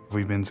Tori.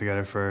 We've been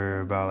together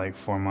for about like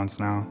 4 months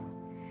now.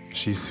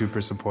 She's super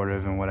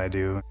supportive in what I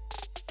do.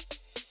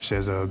 She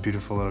has a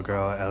beautiful little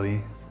girl,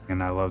 Ellie,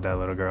 and I love that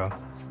little girl.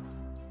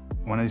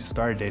 When I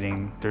started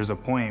dating, there's a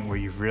point where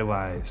you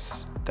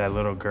realize that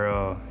little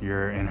girl,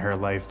 you're in her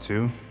life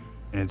too.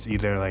 And it's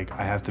either like,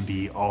 I have to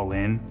be all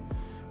in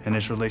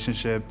this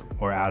relationship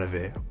or out of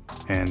it.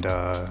 And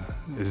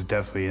it's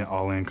definitely an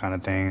all-in kind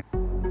of thing.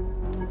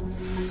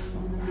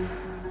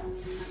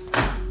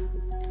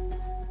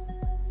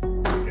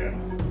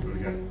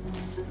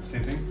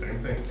 Same thing, yeah,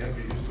 get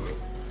used to it.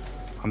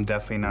 I'm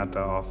definitely not the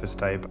office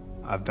type.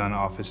 I've done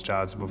office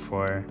jobs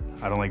before.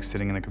 I don't like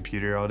sitting in a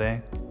computer all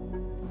day.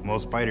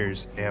 Most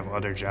fighters, they have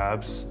other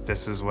jobs.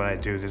 This is what I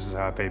do, this is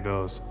how I pay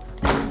bills.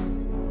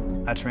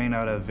 I train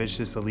out of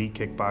Vicious Elite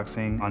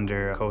Kickboxing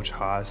under Coach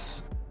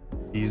Haas.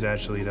 He's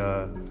actually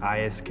the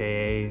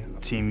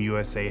ISKA Team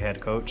USA head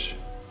coach.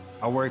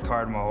 I worked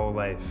hard my whole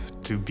life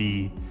to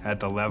be at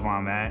the level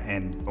I'm at,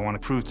 and I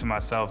want to prove to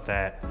myself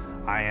that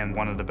I am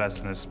one of the best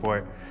in the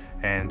sport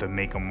and to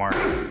make a mark.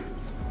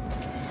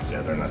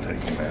 Yeah, they're not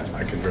taking that.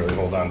 I could barely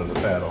hold on to the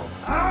paddle.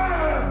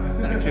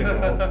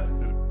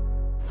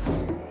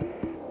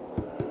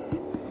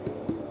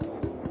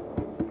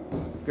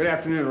 Good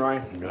afternoon,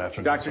 Ryan. Good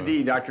afternoon, Dr.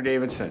 D, Dr.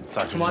 Davidson.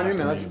 Come on in,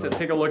 man. Let's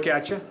take a look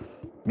at you.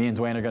 Me and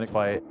Dwayne are gonna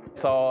fight.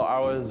 So I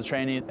was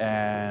training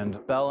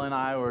and Bella and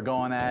I were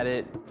going at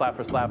it, slap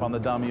for slap on the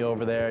dummy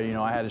over there. You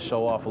know, I had to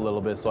show off a little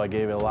bit, so I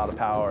gave it a lot of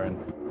power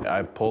and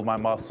I pulled my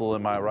muscle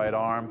in my right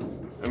arm.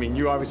 I mean,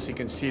 you obviously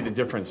can see the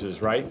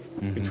differences,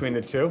 right? Between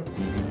the two.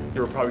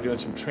 You were probably doing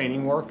some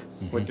training work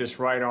with this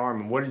right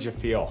arm. What did you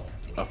feel?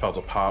 I felt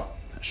a pop,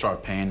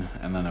 sharp pain,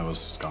 and then it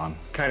was gone.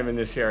 Kind of in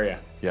this area?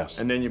 Yes.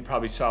 And then you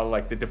probably saw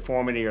like the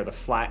deformity or the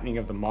flattening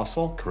of the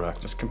muscle?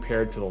 Correct. As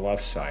compared to the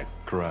left side?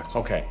 Correct.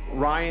 Okay.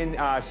 Ryan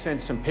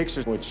sent some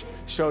pictures which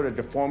showed a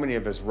deformity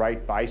of his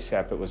right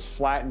bicep. It was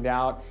flattened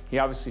out. He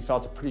obviously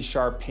felt a pretty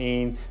sharp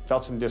pain,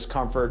 felt some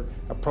discomfort,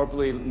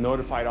 appropriately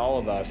notified all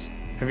of us.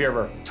 Have you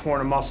ever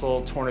torn a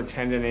muscle, torn a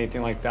tendon,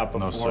 anything like that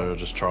before? No, sir,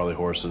 just Charlie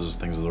horses,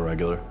 things of the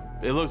regular.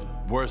 It looks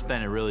worse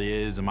than it really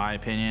is, in my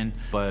opinion,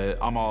 but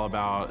I'm all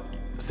about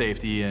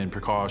safety and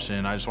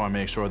precaution. I just want to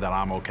make sure that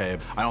I'm okay.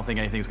 I don't think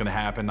anything's going to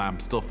happen. I'm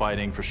still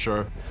fighting for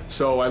sure.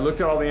 So I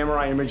looked at all the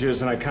MRI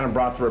images and I kind of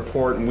brought the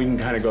report and we can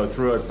kind of go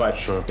through it, but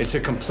it's a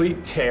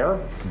complete tear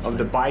of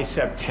the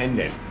bicep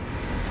tendon.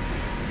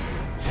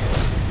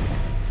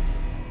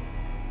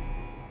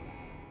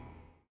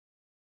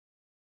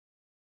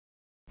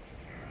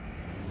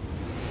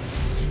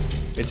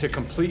 It's a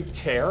complete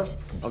tear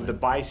of the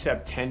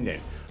bicep tendon.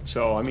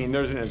 So, I mean,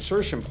 there's an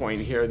insertion point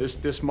here.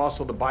 This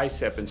muscle, the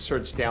bicep,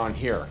 inserts down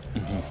here.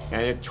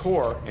 And it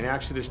tore, and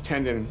actually this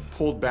tendon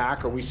pulled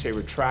back, or we say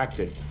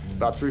retracted,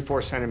 about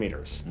 3-4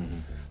 centimeters.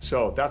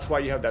 So that's why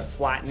you have that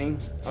flattening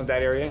of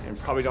that area and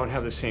probably don't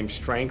have the same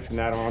strength in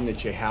that arm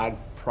that you had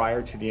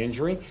prior to the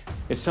injury.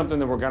 It's something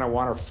that we're gonna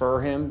want to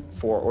refer him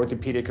for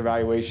orthopedic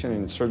evaluation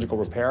and surgical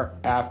repair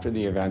after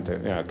the event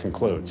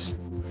concludes.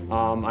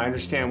 I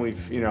understand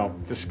we've,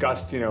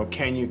 discussed,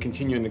 can you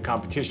continue in the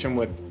competition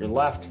with your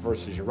left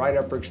versus your right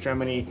upper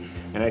extremity?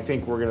 And I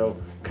think we're gonna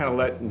kind of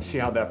let and see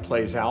how that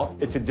plays out.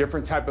 It's a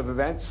different type of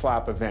event,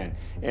 slap event.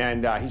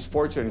 And he's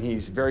fortunate,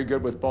 he's very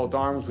good with both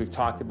arms. We've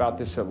talked about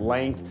this at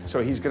length.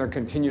 So he's gonna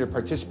continue to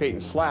participate in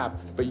slap,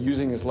 but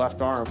using his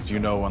left arm. Do you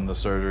know when the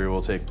surgery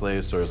will take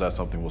place, or is that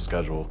something we'll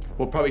schedule?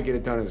 We'll probably get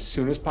it done as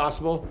soon as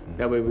possible.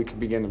 That way we can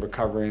begin the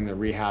recovery and the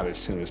rehab as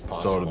soon as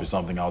possible. So it'll be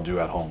something I'll do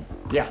at home?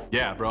 Yeah.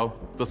 Yeah, bro,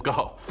 let's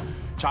go.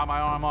 Chop my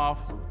arm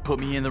off, put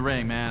me in the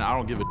ring, man. I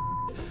don't give a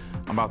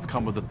I'm about to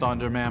come with the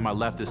thunder, man. My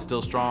left is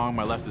still strong.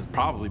 My left is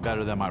probably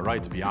better than my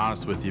right, to be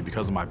honest with you,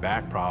 because of my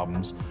back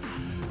problems.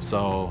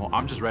 So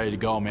I'm just ready to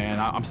go, man.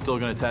 I'm still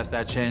gonna test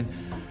that chin.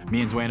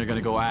 Me and Dwayne are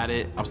gonna go at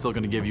it. I'm still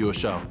gonna give you a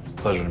show.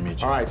 Pleasure to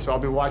meet you. All right, so I'll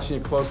be watching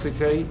you closely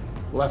today.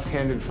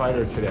 Left-handed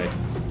fighter today.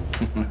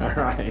 All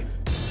right.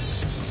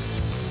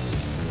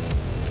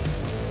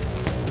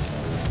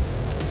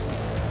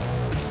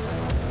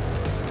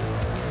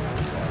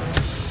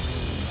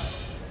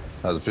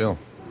 How's it feel?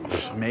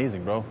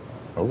 Amazing, bro.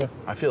 Okay.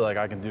 I feel like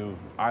I can do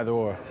either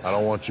or. I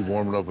don't want you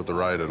warming up with the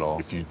right at all.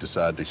 If you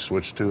decide to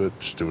switch to it,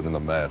 just do it in the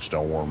match.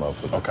 Don't warm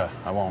up with it. Okay,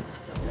 I won't.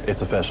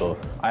 It's official.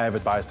 I have a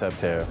bicep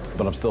tear,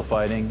 but I'm still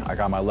fighting. I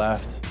got my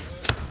left.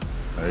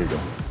 There you go.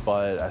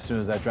 But as soon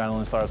as that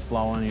adrenaline starts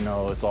flowing, you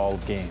know, it's all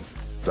game.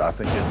 I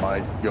think it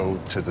might go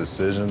to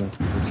decision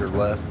with your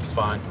left. It's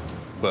fine.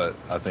 But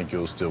I think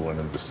you'll still win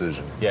in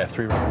decision. Yeah,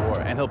 3-round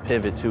war. And he'll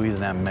pivot too. He's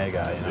an MMA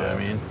guy, you know what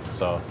I mean?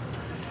 So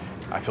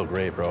I feel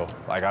great, bro.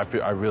 Like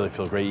I really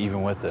feel great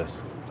even with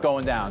this. It's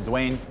going down.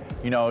 Dwayne,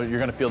 you know, you're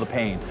gonna feel the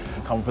pain.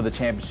 Coming for the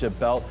championship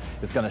belt.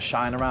 It's gonna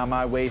shine around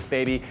my waist,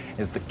 baby.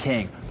 It's the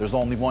king. There's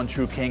only one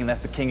true king, and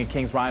that's the king of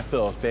kings, Ryan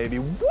Phillips, baby.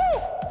 Woo!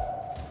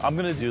 I'm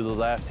gonna do the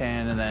left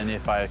hand, and then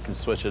if I can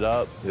switch it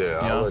up. Yeah,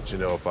 I'll let you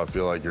know if I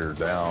feel like you're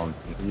down.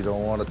 You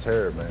don't want to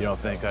tear it, man. You don't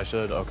think I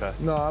should? Okay.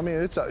 No, I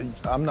mean,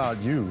 I'm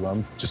not you.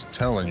 I'm just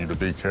telling you to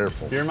be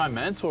careful. You're my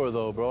mentor,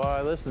 though, bro.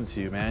 I listen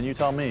to you, man. You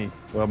tell me.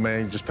 Well,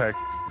 man, just pack,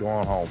 go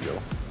on home, yo.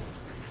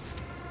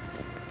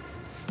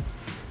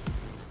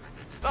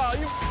 Oh,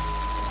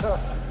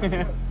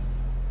 you.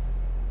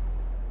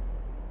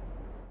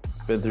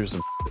 Been through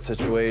some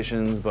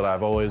situations, but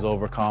I've always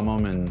overcome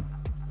them, and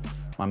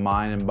my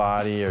mind and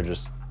body are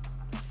just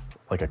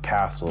like a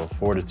castle of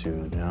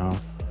fortitude, you know?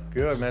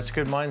 Good, man. It's a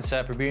good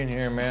mindset for being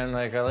here, man.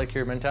 Like, I like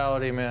your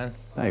mentality, man.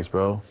 Thanks,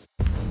 bro.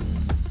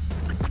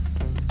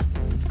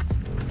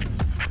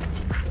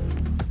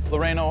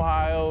 Lorain,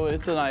 Ohio,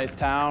 it's a nice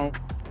town.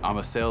 I'm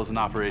a sales and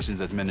operations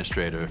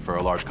administrator for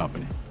a large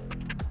company.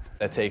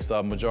 That takes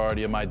up a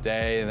majority of my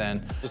day, and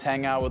then just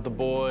hang out with the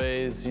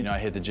boys. You know, I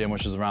hit the gym,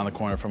 which is around the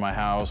corner from my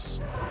house.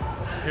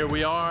 Here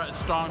we are at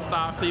Strong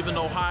Style, Cleveland,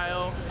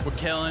 Ohio. We're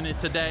killing it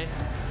today.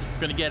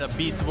 Gonna get a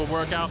beast of a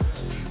workout.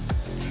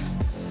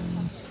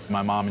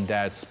 My mom and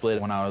dad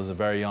split when I was a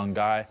very young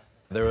guy.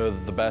 They were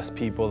the best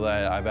people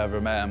that I've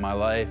ever met in my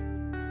life.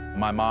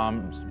 My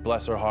mom,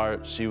 bless her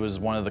heart, she was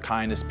one of the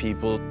kindest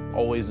people,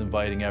 always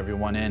inviting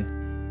everyone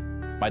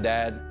in. My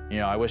dad, you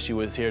know, I wish he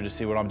was here to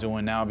see what I'm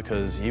doing now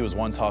because he was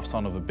one tough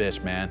son of a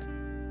bitch,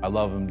 man. I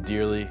love him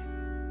dearly.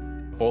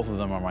 Both of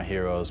them are my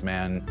heroes,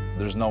 man.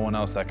 There's no one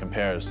else that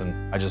compares,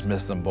 and I just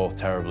miss them both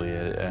terribly,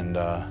 and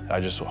I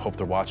just hope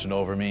they're watching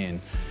over me and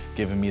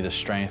giving me the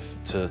strength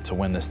to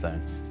win this thing.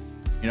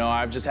 You know,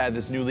 I've just had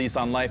this new lease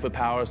on life with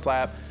Power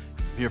Slap.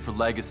 I'm here for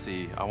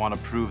legacy. I want to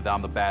prove that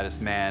I'm the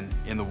baddest man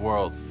in the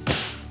world.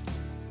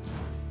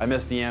 I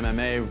missed the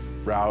MMA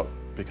route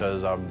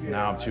because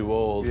now I'm too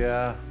old.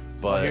 Yeah.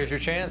 But well, here's your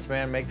chance,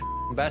 man. Make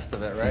the best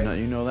of it, right?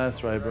 You know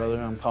that's right, brother.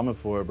 I'm coming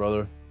for it,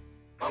 brother.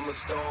 I'm a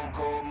stone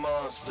cold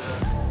monster.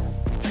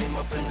 Came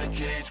up in the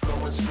cage,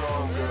 growing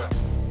stronger.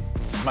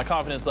 My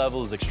confidence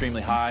level is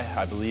extremely high.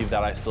 I believe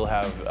that I still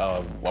have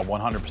a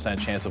 100%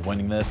 chance of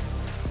winning this.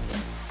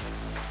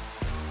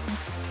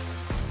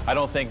 I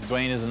don't think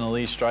Dwayne is an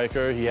elite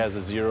striker. He has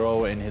a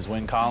 0 in his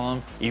win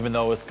column. Even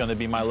though it's gonna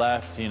be my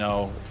left, you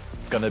know,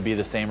 it's gonna be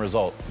the same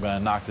result. I'm gonna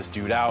knock this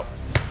dude out.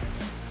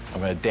 I'm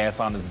gonna dance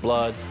on his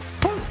blood.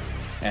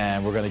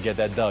 And we're gonna get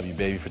that W,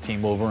 baby, for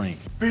Team Wolverine.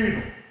 Beat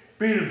him.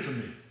 Beat him to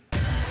me.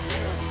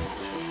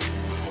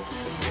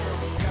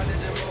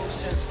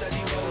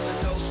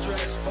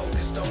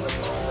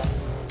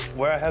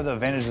 Where I have the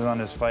advantages on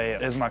this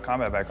fight is my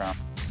combat background.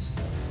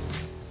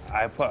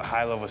 I put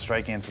high-level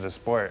striking into the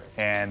sport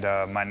and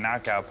my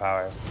knockout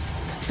power.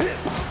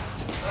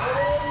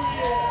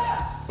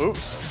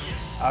 Oops.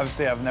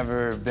 Obviously, I've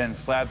never been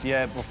slapped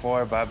yet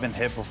before, but I've been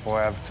hit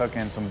before. I've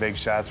taken some big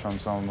shots from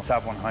some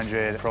top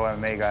 100 pro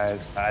MMA guys.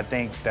 I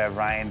think that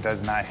Ryan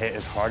does not hit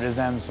as hard as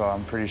them, so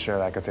I'm pretty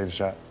sure I could take the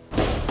shot.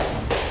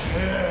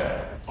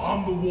 Yeah,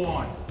 I'm the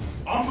one.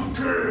 I'm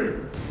the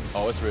king.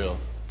 Oh, it's real.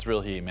 It's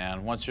real heat,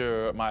 man. Once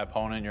you're my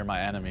opponent, you're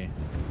my enemy.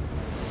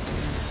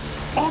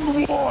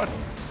 I'm the one.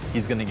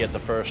 He's gonna get the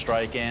first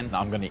strike in.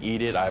 I'm gonna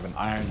eat it. I have an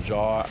iron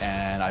jaw,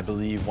 and I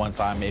believe once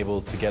I'm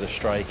able to get a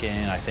strike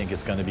in, I think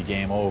it's gonna be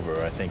game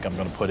over. I think I'm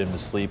gonna put him to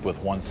sleep with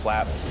one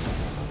slap.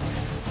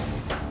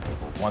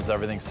 Once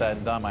everything's said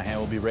and done, my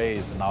hand will be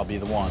raised, and I'll be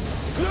the one.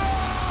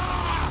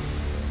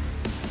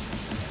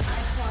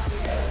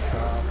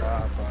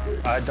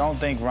 I don't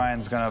think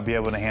Ryan's gonna be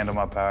able to handle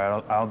my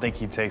power. I don't think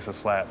he takes a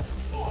slap.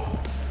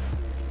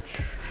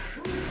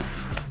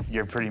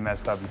 You're pretty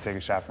messed up. You take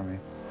a shot from me.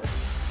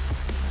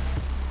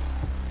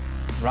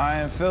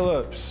 Ryan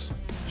Phillips,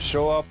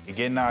 show up, you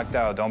get knocked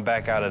out. Don't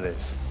back out of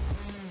this.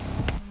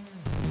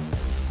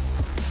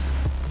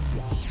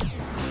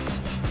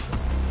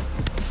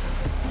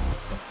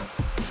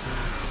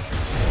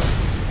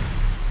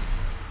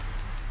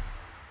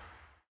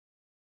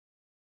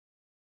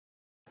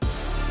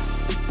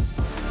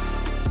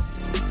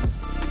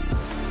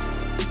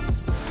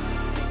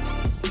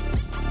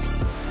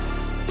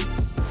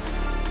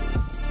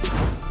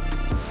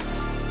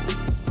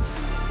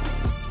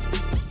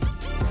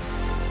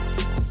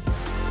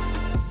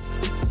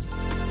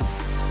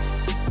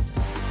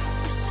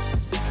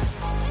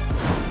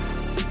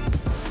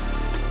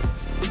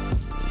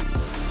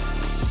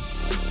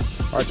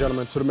 All right,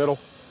 gentlemen, to the middle.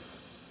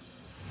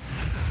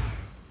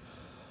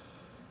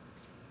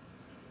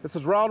 This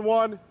is round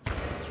one.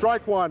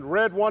 Strike one.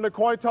 Red won the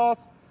coin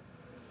toss.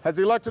 Has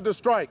elected to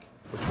strike.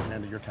 What's your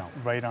hand at your count?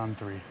 Right on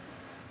 3.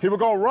 He will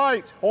go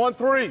right on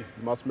 3. You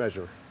must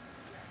measure.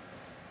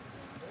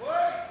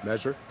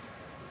 Measure.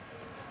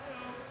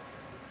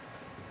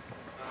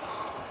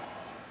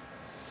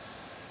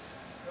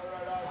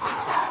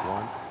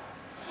 One,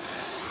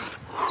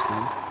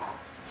 two.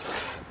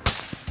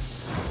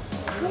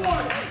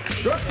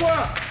 Good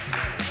slap.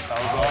 That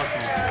was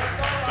awesome.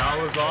 That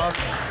was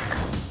awesome.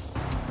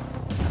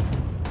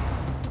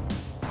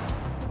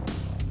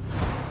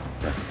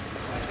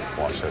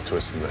 Watch that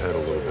twist in the head a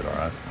little bit, all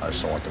right? I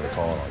just don't want them to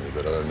call it on you,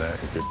 but other than that,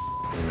 you're good.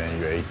 Man,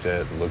 you ate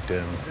that, looked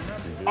at him.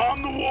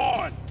 I'm the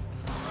one.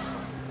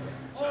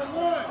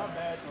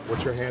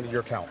 What's your hand at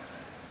your count?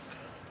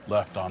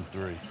 Left on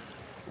 3.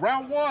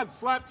 Round 1,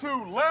 slap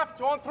 2,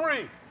 left on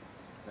 3.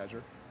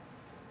 Measure.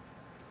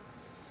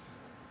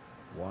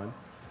 1,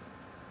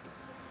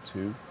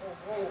 2.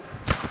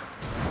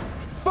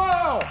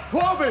 Foul!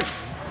 Clubbing!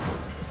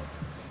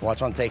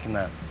 Watch on taking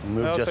that.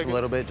 Move just a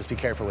little bit. Just be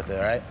careful with it,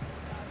 all right?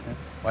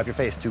 Wipe your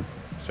face, too.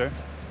 Sure.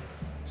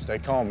 Stay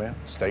calm, man.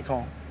 Stay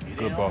calm.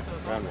 Good ball.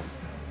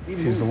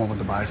 He's the one with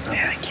the bicep.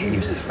 Man, I can't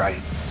use this right.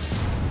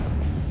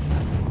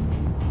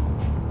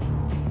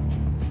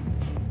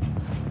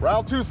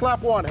 Round 2,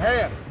 slap 1,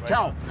 hand,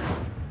 count.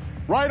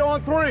 Right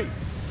on 3.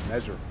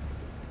 Measure.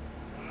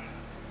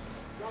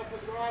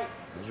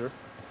 Measure.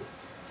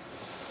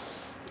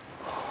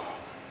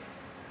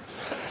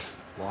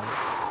 1,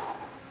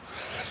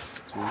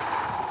 2.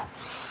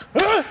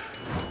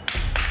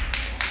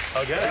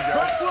 Okay.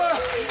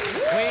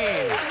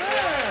 Clean.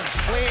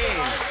 Clean.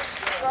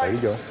 There you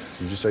go.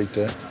 You just ate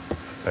that.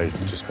 Hey,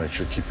 just make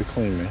sure keep it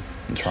clean, man.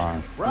 I'm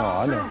trying. No,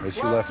 I know. It's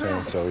your left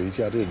hand, so he's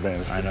got the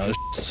advantage. I know, this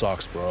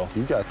sucks, bro.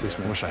 You got this,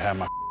 man. Wish I had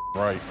my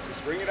right.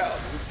 Just bring it out.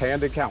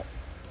 Hand and count.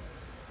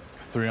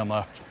 3 on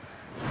left.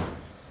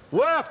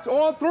 Left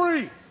on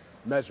 3.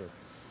 Measure.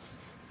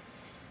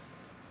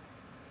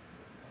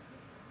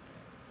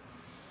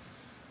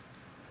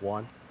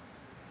 1,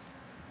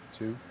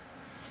 2.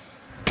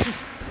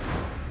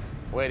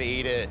 Way to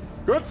eat it.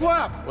 Good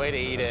slap. Way to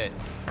eat it.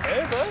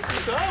 Hey, bud.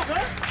 You go,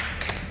 man.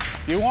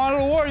 You wanted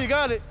a war, you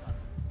got it.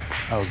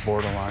 That was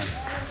borderline.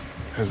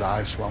 His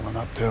eye swelling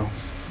up, too,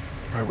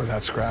 right where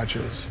that scratch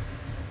is.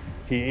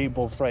 He ate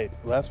both right.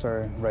 Left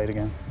or right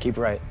again? Keep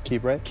right.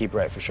 Keep right? Keep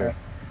right, for sure. Right.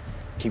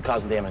 Keep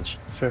causing damage.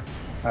 Sure.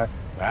 All right.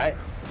 All right?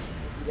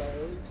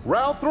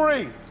 Round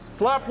 3,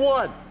 slap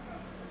 1.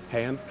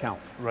 Hand,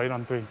 count. Right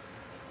on 3.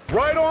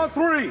 Right on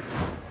 3.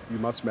 You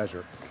must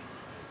measure.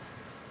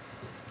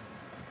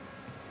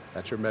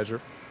 That's your measure.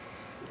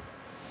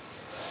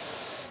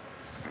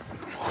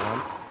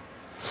 1,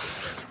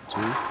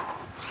 2.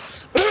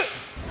 Good.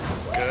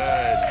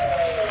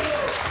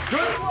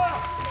 Good slap.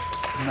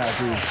 That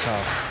dude's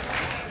tough.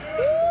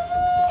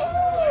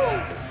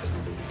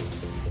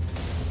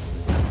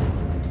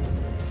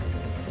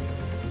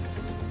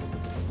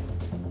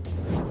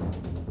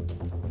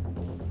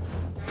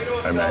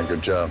 Hey, man,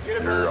 good job.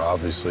 You're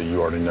obviously,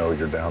 you already know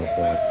you're down a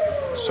point,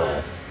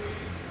 so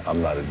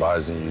I'm not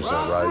advising you use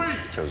that right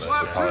because it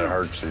probably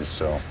hurts you,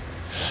 so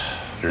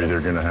you're either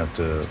gonna have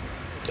to...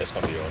 That's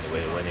gonna be your only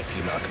way to win if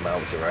you knock him out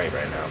with your right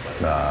now.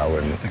 But... Nah, I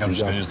wouldn't. I think I'm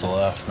just gonna use the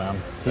left,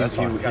 man. That's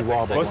fine.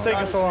 What's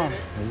taking so long?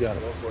 You got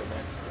it.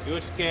 Do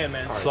what you can,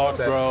 man. Suck,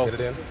 bro. Get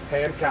it in.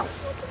 Hand, count.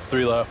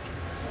 3 left.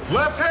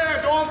 Left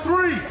hand on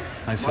 3.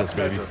 Nice hits,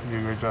 baby. You did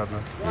a great job,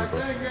 man.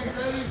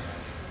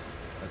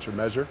 That's your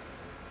measure.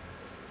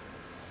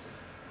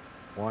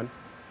 1,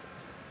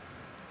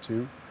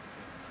 2.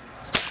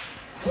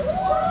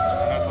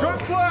 Good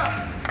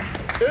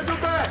slap. In the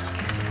match.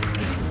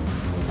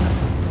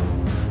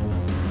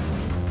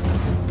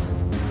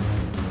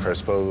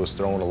 Crespo was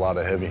throwing a lot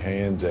of heavy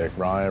hands at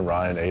Ryan.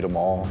 Ryan ate them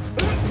all.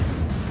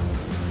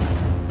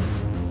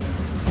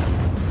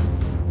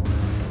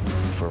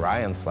 For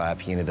Ryan's slap,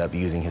 he ended up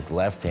using his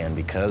left hand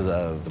because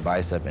of the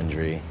bicep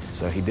injury.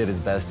 So he did his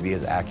best to be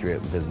as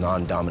accurate with his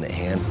non-dominant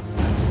hand.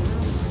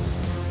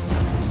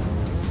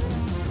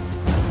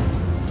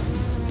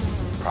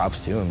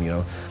 Props to him, you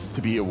know,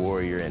 to be a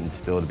warrior and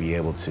still to be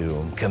able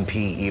to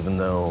compete even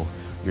though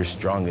your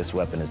strongest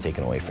weapon is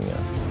taken away from you.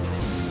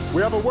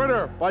 We have a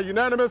winner by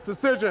unanimous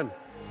decision.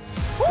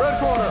 Red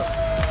corner.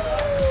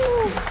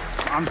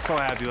 I'm so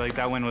happy. Like,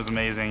 that win was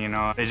amazing, you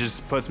know. It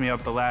just puts me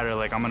up the ladder.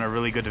 Like, I'm in a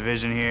really good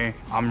division here.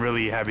 I'm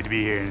really happy to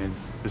be here, and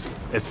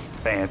it's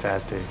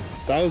fantastic.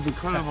 That was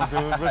incredible,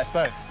 dude.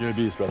 Respect. You're a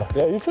beast, brother.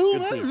 Yeah, you too,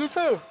 Good man. for you. You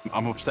too.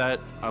 I'm upset.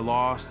 I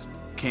lost.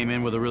 Came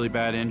in with a really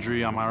bad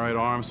injury on my right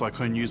arm, so I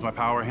couldn't use my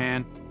power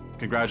hand.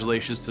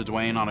 Congratulations to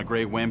Dwayne on a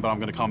great win, but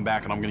I'm gonna come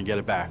back and I'm gonna get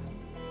it back.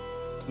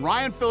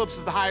 Ryan Phillips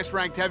is the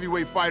highest-ranked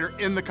heavyweight fighter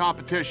in the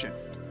competition.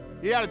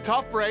 He had a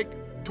tough break,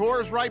 tore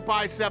his right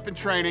bicep in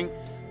training,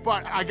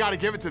 but I gotta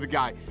give it to the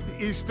guy.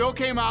 He still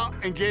came out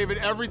and gave it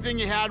everything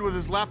he had with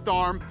his left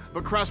arm,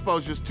 but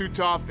Crespo's just too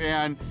tough,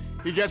 and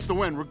he gets the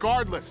win.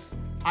 Regardless,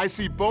 I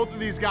see both of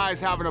these guys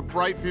having a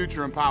bright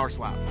future in Power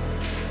Slap.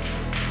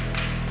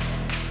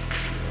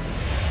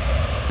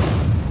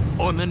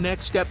 on the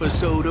next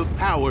episode of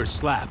Power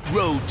Slap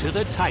Road to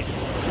the Title.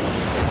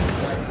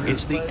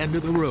 It's the end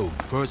of the road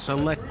for a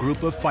select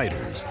group of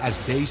fighters as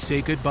they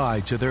say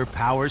goodbye to their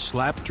Power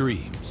Slap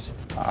dreams.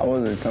 I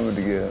wasn't coming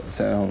to get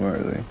sent home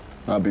early.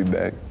 I'll be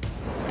back.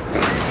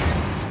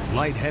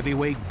 Light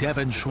heavyweight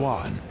Devin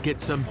Schwan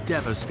gets some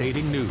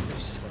devastating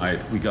news.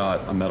 We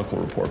got a medical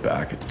report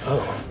back.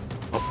 Oh,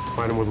 I'll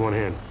fight him with one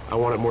hand. I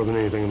want it more than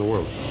anything in the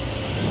world.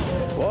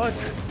 What?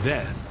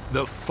 Then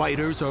the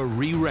fighters are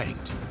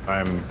re-ranked.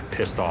 I'm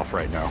pissed off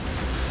right now.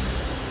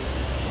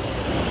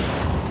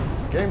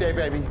 Game day,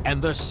 baby.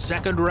 And the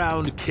second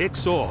round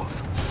kicks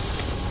off.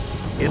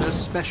 In a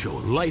special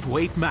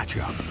lightweight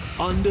matchup,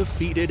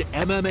 undefeated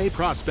MMA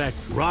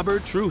prospect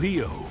Robert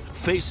Trujillo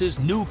faces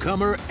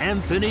newcomer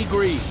Anthony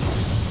Green.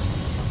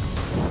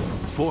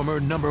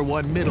 Former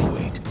 #1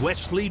 middleweight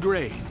Wesley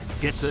Drain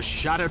gets a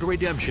shot at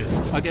redemption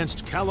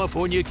against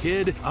California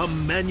kid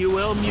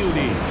Emmanuel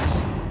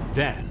Muniz.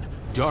 Then,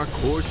 dark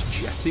horse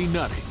Jesse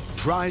Nutting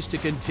tries to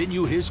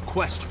continue his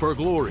quest for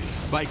glory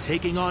by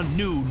taking on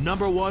new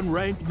 #1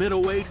 ranked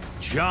middleweight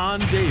John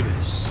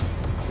Davis.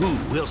 Who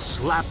will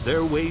slap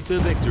their way to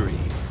victory,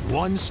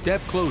 one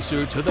step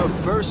closer to the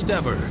first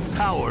ever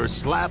Power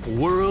Slap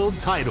World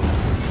title.